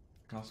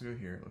 I can also go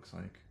here, it looks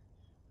like.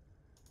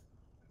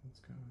 Let's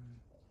go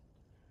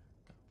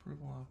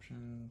approval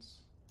options.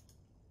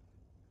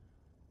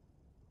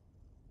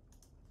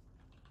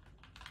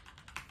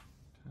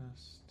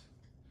 Test.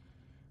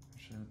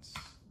 Actually,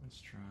 let's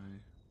try.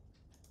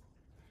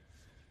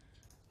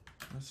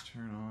 Let's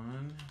turn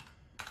on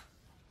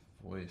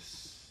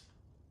voice.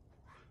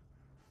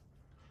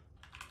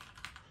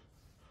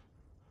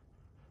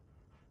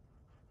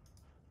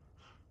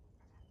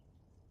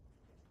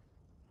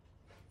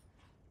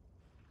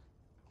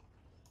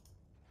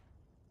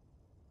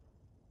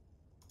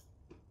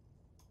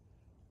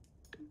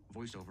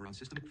 Voiceover on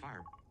system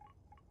fire.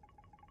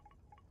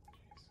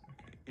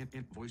 Jeez,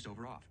 okay.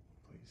 Voiceover off.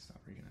 Please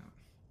stop freaking out.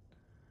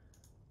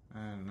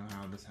 I don't know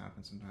how this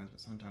happens sometimes, but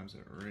sometimes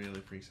it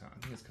really freaks out. I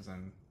think it's because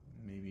I'm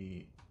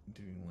maybe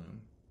doing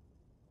Loom.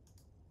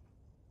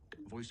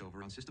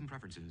 VoiceOver on system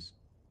preferences.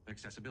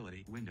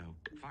 Accessibility window.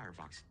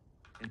 Firefox.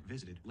 And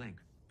visited link.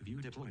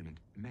 View deployment.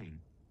 Main.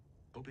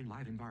 Open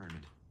live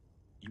environment.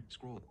 You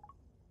scroll.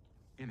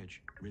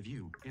 Image.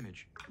 Review.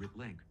 Image.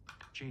 Link.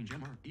 Change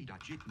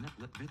mre.g.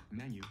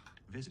 Menu.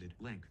 Visited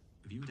link.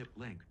 View dip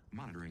link.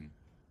 Monitoring.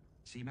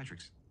 See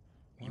metrics.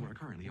 You are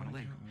currently on a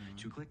link.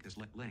 To click this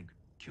link.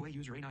 QA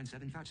user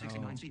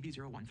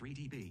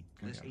A97569CB013DB.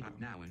 List 8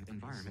 now in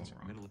environments.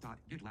 Middle of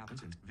GitLab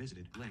instance.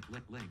 Visited link.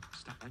 Link.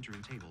 Stop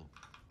entering table.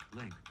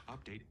 Link.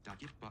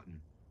 Update.git button.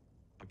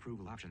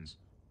 Approval options.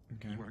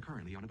 Okay. You are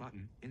currently on a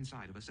button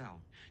inside of a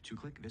cell. To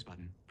click this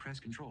button, press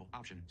Control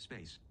Option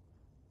Space.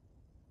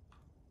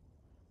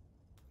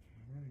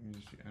 You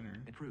just enter.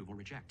 Approve or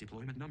reject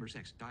deployment number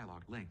 6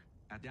 dialog link.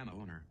 At demo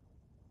owner.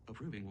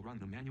 Approving will run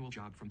the manual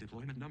job from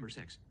deployment number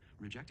 6.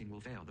 Rejecting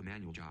will fail the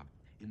manual job.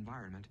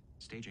 Environment.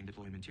 Staging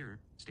deployment tier.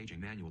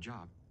 Staging manual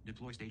job.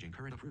 Deploy staging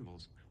current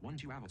approvals.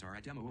 1-2 avatar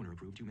at demo owner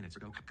approved 2 minutes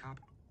ago.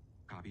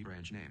 Copy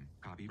branch name.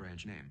 Copy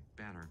branch name.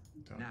 Banner.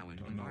 Now in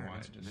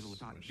environment. Middle of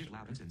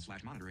GitLab instance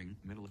 / monitoring.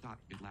 Middle of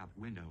GitLab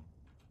window.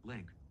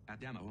 Link. At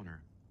demo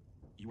owner.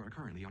 You are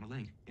currently on a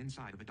link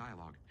inside of a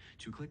dialog.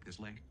 To click this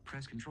link,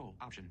 press Control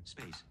Option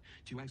Space.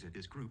 To exit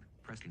this group,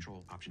 press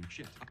Control Option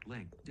Shift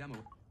link.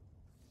 Demo.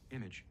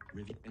 Image.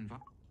 Review.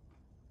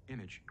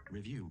 Image.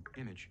 Review.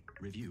 Image.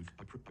 Review.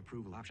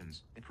 Approval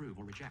options. Approve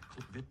or reject.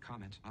 Click vid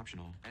comment.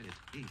 Optional. Edit.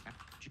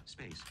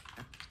 Space.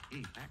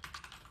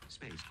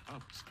 Space.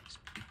 Up.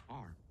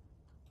 R.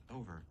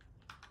 Over.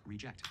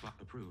 Reject.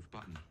 Approve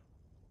button.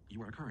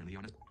 You are currently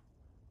on a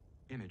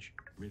image.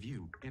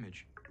 Review.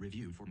 Image.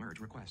 Review for merge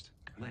request.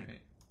 Link.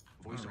 Right.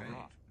 VoiceOver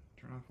off.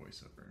 Turn off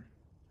VoiceOver.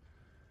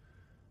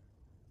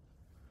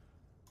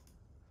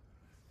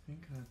 I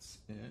think that's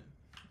it.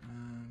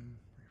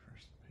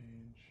 Refresh the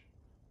page.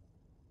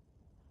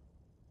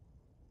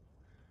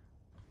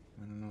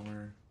 I don't know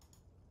where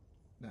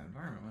that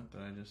environment went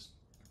that I just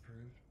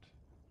approved.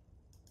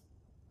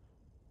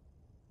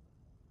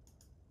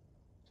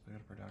 So I go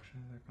to production,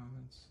 are there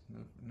comments?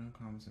 No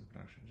comments in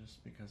production,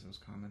 just because it was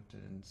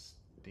commented in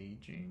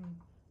staging.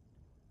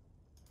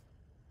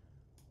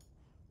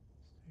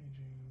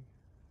 Staging.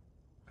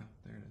 Oh,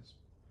 there it is.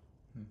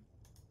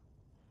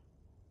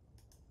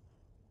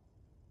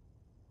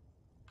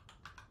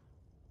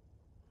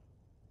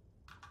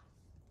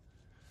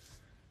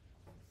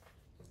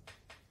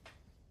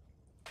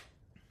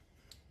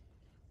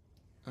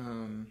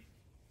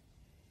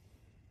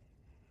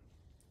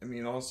 I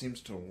mean, it all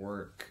seems to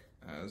work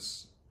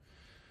as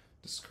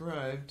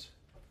described.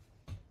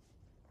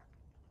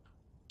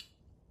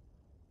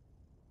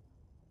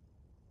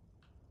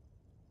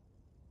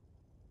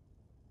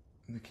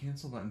 The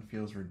cancel button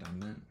feels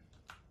redundant,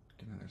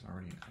 given there's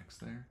already an X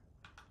there.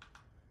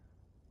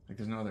 Like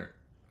there's no other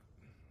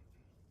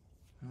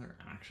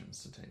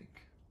actions to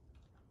take.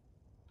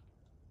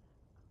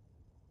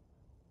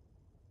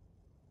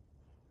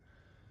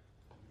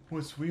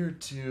 What's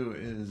weird too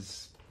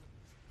is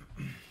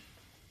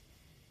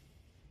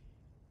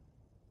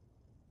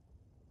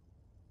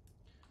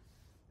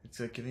it's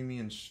like giving me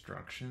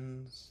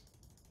instructions,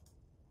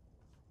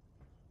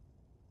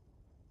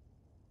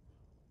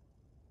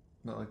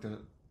 but like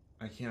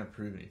I can't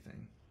approve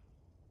anything.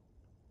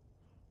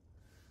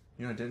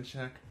 You know, I didn't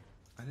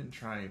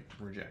try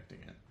rejecting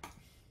it.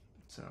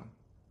 So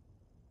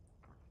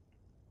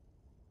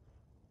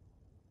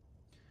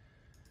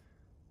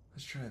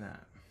let's try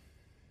that.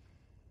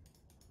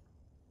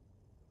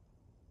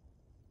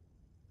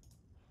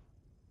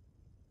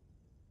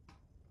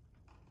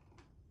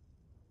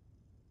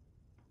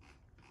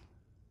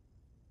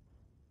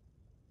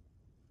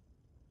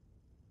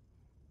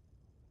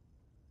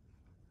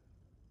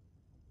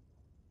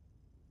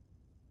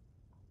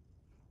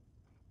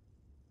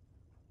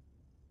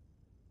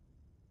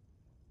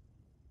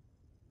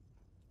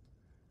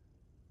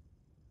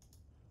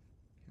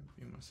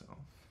 View myself.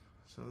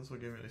 So this will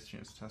give me a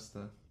chance to test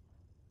the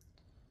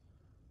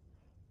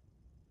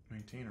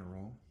maintainer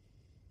role.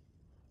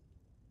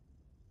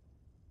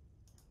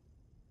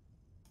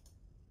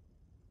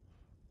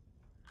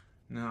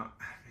 Now,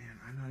 man,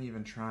 I'm not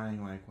even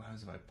trying like what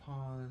happens if I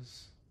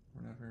pause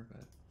or whatever,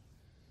 but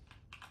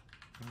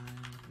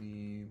I'm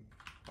the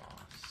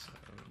boss, so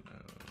no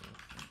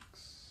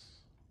thanks.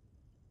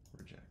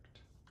 Reject.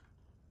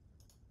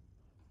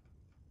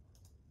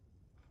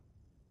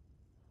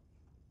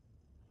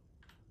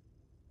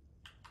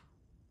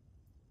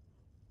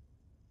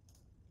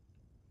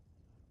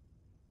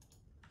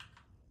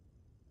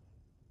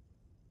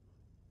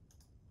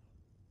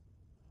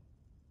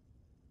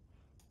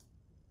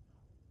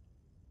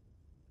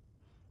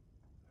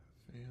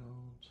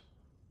 Failed.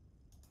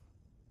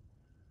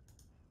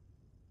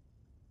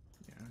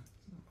 Yeah, it's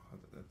odd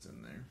that that's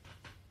in there.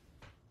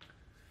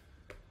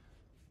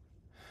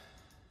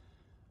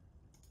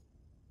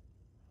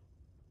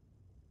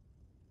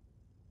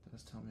 It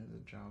does tell me the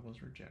job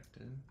was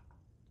rejected.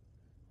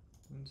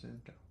 Doesn't say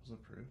the job was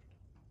approved.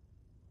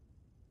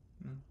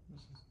 No,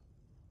 this is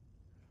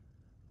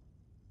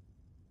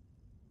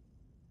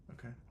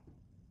Okay.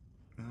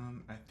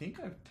 I think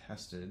I've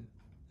tested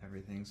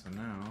everything, so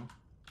now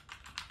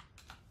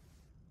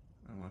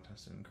I want to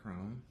test it in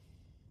Chrome.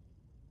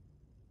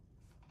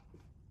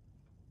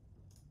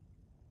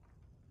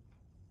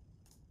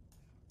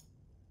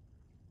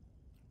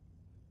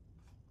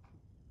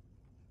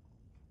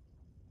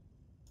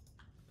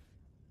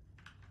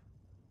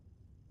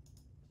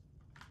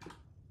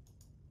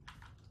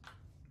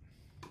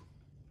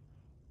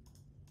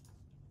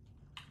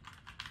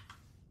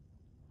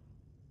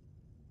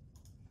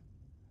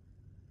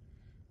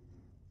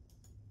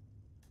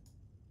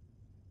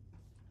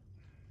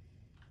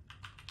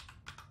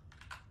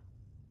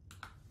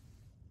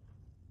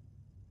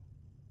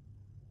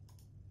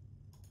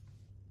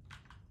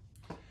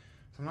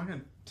 I'm not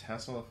going to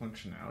test all the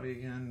functionality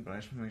again, but I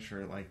just want to make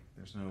sure like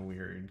there's no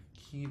weird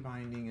key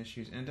binding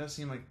issues. And it does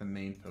seem like the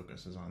main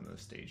focus is on the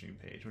staging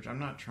page, which I'm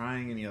not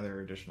trying any other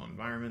additional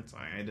environments.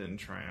 I didn't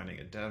try adding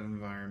a dev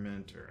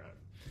environment or a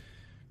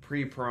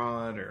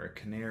pre-prod or a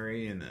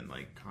canary and then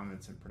like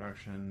comments in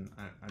production.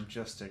 I'm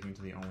just sticking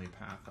to the only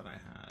path that I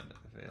had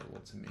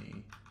available to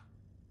me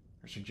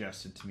or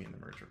suggested to me in the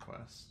merge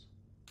request.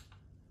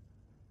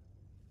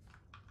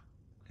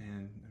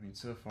 And, I mean,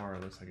 so far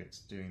it looks like it's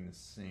doing the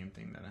same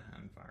thing that I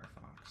had in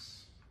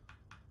Firefox.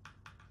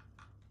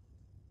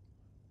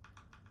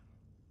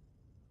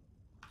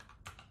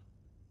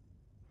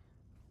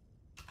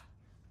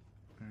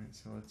 Alright,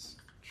 so let's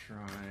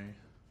try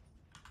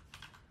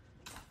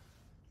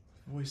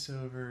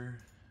voiceover,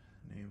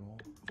 enable.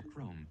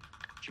 Chrome,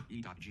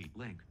 e.g,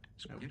 link,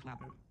 GitLab,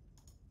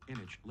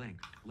 image, link,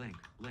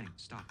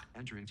 stop,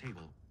 entering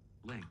table,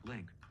 link,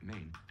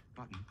 main,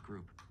 button,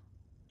 group.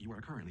 You are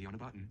currently on a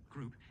button,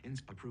 group,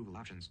 approval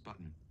options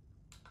button.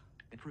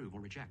 Approve or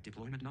reject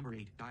deployment number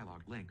 8,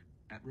 dialog, link,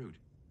 at root.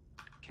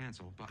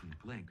 Cancel button,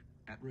 link,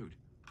 at root.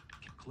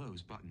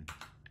 Close button.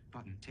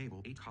 Button,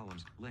 table, 8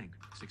 columns, link,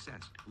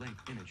 success, link,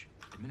 image,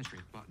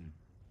 administrate button.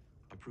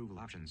 Approval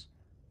options.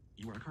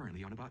 You are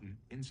currently on a button,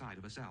 inside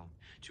of a cell.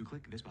 To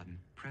click this button,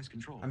 press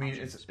Control. I mean,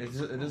 options, it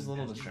is a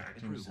little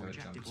distracting, approve so or it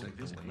reject jumps deployment,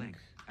 like visit the link,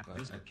 at but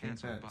visit, I think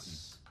cancel that's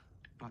button.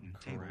 Button,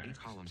 table, 8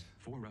 columns,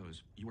 4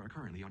 rows. You are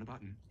currently on a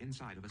button,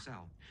 inside of a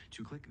cell.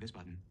 To click this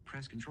button,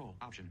 press Control,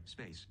 Option,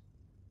 Space.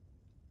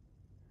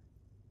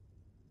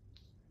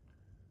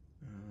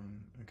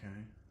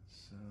 Okay,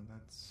 so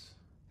that's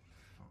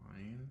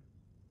fine.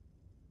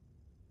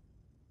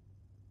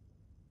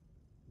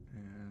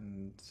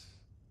 And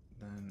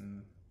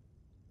then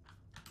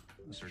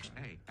Search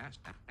try.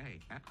 A.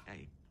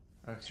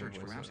 Okay, Search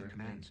for browsing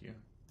commands. Thank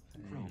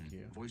you. Chrome, Thank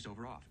you.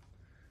 voiceover off.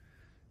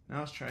 Now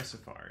let's try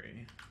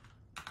Safari.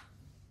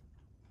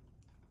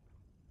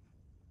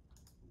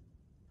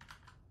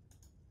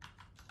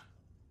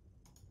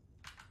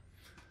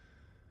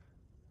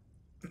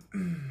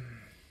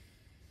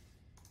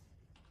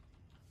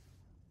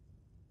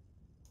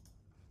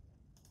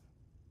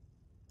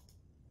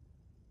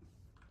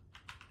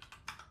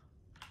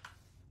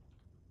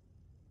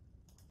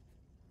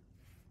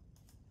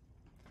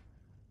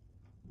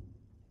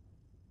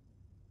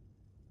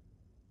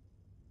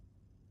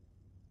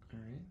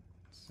 Alright,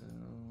 so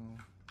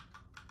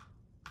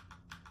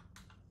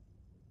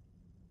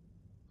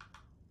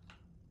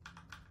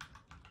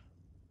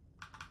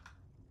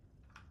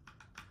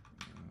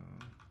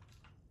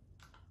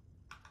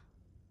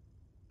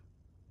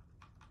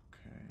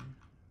okay,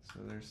 so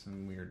there's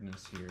some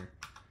weirdness here.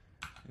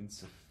 In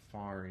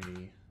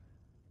Safari,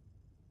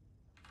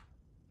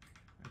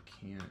 I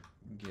can't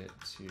get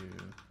to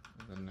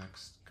the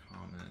next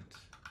comment.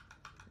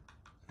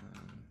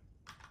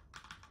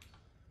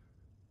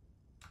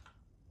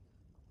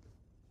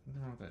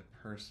 Nothing wrong with that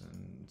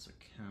person's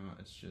account,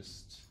 it's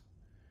just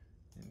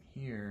in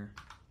here,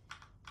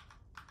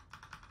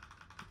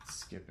 it's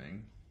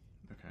skipping.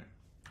 Okay.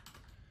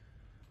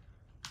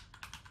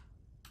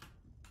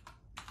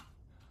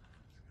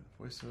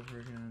 Let's go to voiceover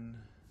again.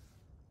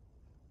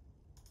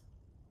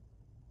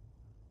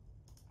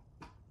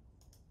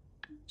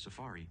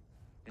 Safari.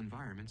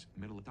 Environments,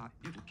 middle of dot,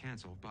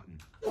 cancel button.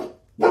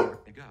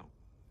 Go.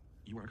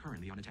 You are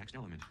currently on a text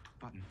element.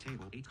 Button,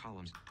 table, 8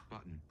 columns.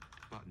 Button.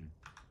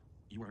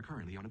 You are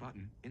currently on a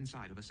button,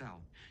 inside of a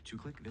cell. To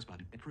click this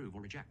button, approve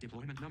or reject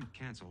deployment number.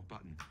 Cancel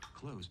button.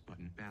 Close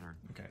button, banner.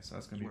 Okay, so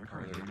that's going to be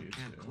part of the review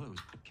too. Close,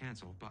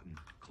 cancel button.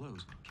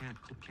 Close, now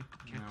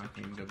I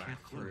can go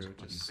back through,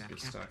 just get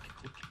stuck.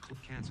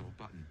 Cancel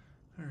button.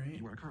 Alright.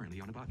 You are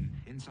currently on a button,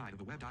 inside of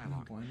the web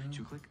dialog. Bueno.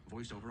 To click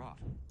voiceover off.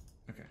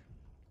 Okay.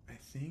 I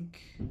think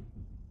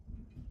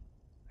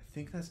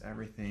that's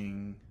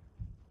everything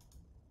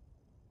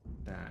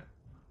that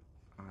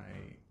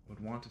I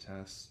would want to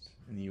test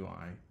in the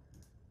UI.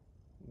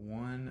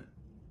 One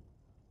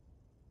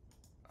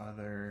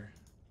other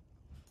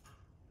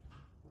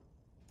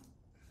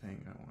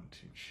thing I want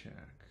to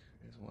check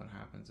is what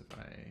happens if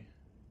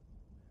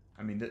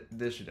I mean,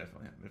 this should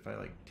definitely happen. If I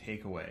like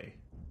take away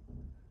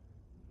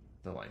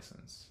the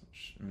license,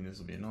 which, I mean, this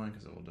will be annoying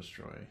because it will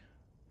destroy.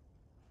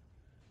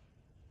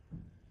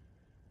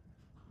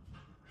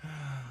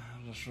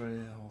 It'll destroy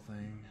the whole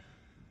thing.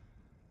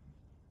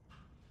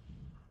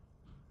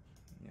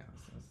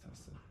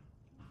 test it.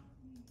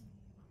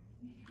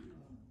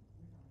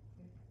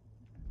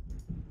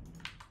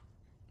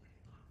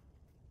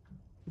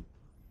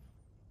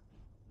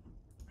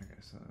 Okay,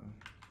 so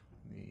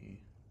the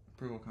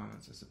approval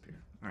comments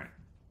disappear. All right.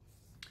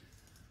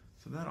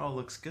 So that all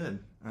looks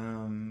good.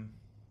 All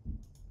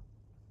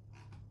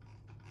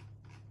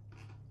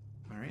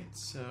right,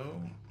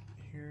 so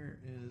here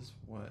is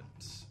what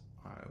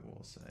I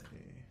will say.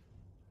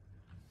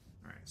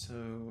 All right,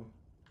 so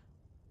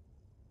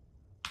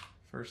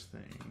first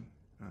thing,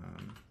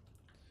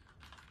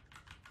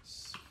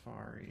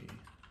 Safari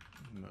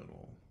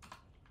modal.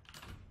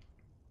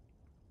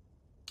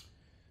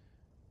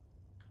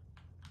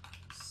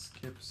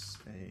 Skips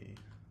a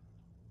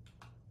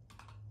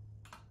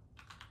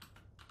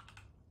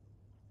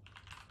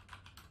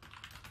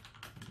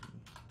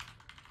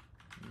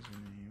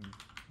username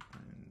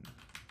when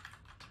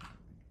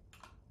tabbing.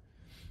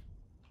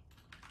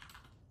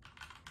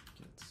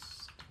 Gets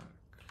stuck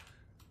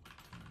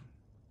in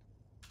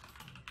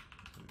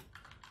the loop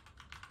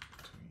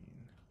between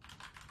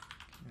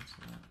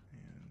cancel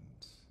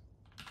and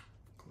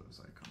close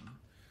icon.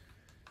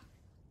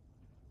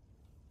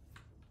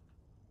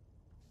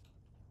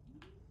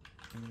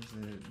 Is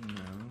it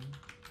known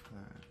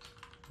that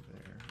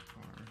there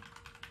are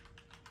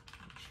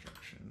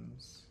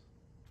instructions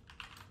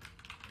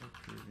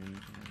approving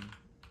and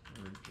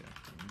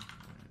rejecting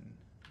when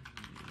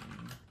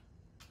viewing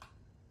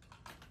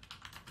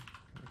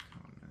the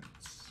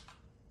comments?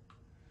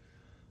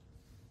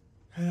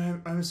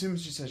 And I'm assuming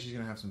she said she's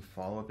going to have some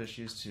follow-up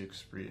issues to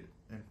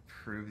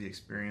improve the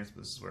experience,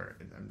 but this is where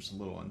I'm just a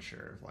little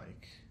unsure of,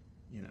 like,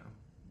 you know,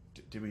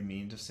 did we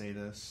mean to say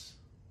this?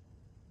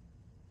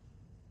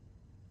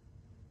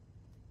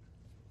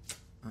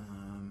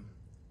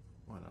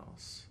 What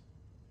else?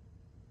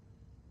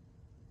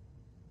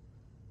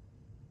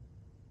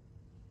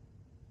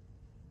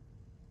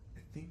 I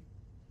think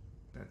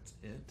that's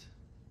it.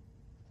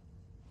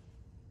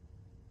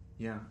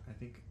 Yeah, I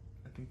think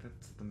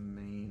that's the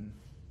main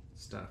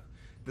stuff.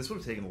 This would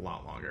have taken a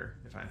lot longer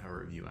if I had a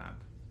review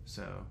app,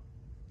 so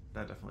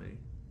that definitely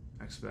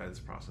expedited this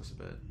process a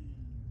bit.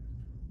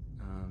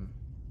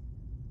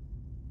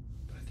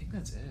 But I think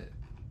that's it.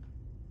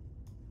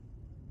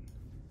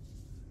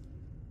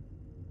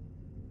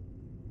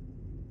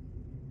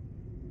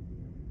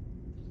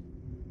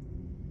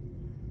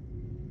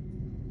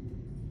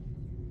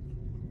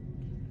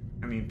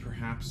 I mean,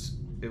 perhaps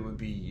it would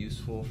be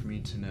useful for me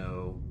to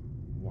know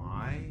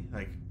why.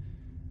 Like,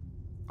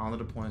 on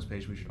the deployments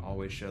page, we should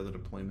always show the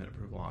deployment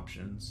approval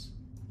options.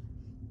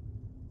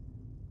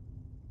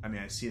 I mean,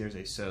 I see there's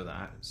a so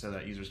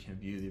that users can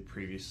view the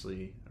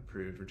previously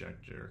approved,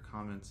 rejected, or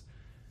comments.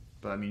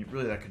 But I mean,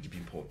 really, that could be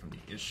pulled from the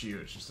issue.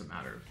 It's just a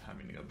matter of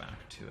having to go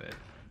back to it.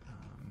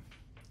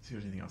 See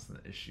if there's anything else in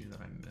the issue that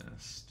I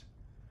missed.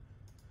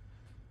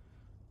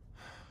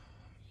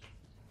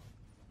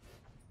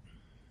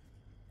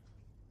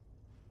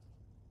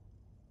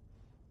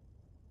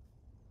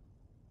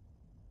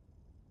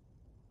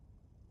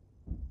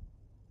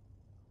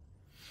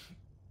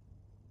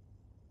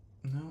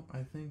 No,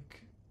 I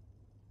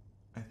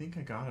think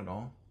I got it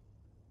all.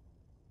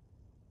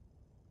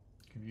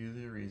 Give you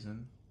the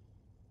reason.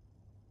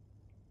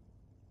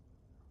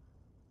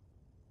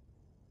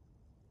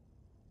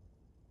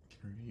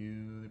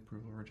 Review the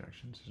approval or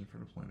rejection decision for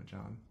deployment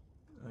job.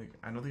 Like,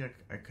 I don't think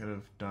I could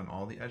have done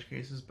all the edge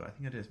cases, but I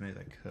think I did as many as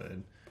I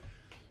could.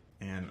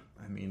 And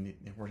I mean, the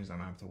important is I'm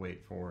gonna have to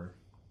wait for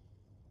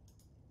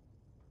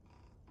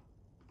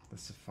the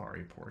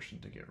Safari portion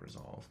to get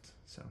resolved.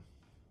 So,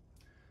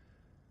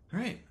 all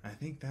right, I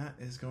think that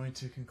is going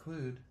to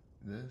conclude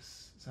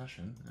this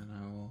session, and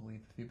I will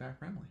leave the feedback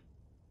friendly.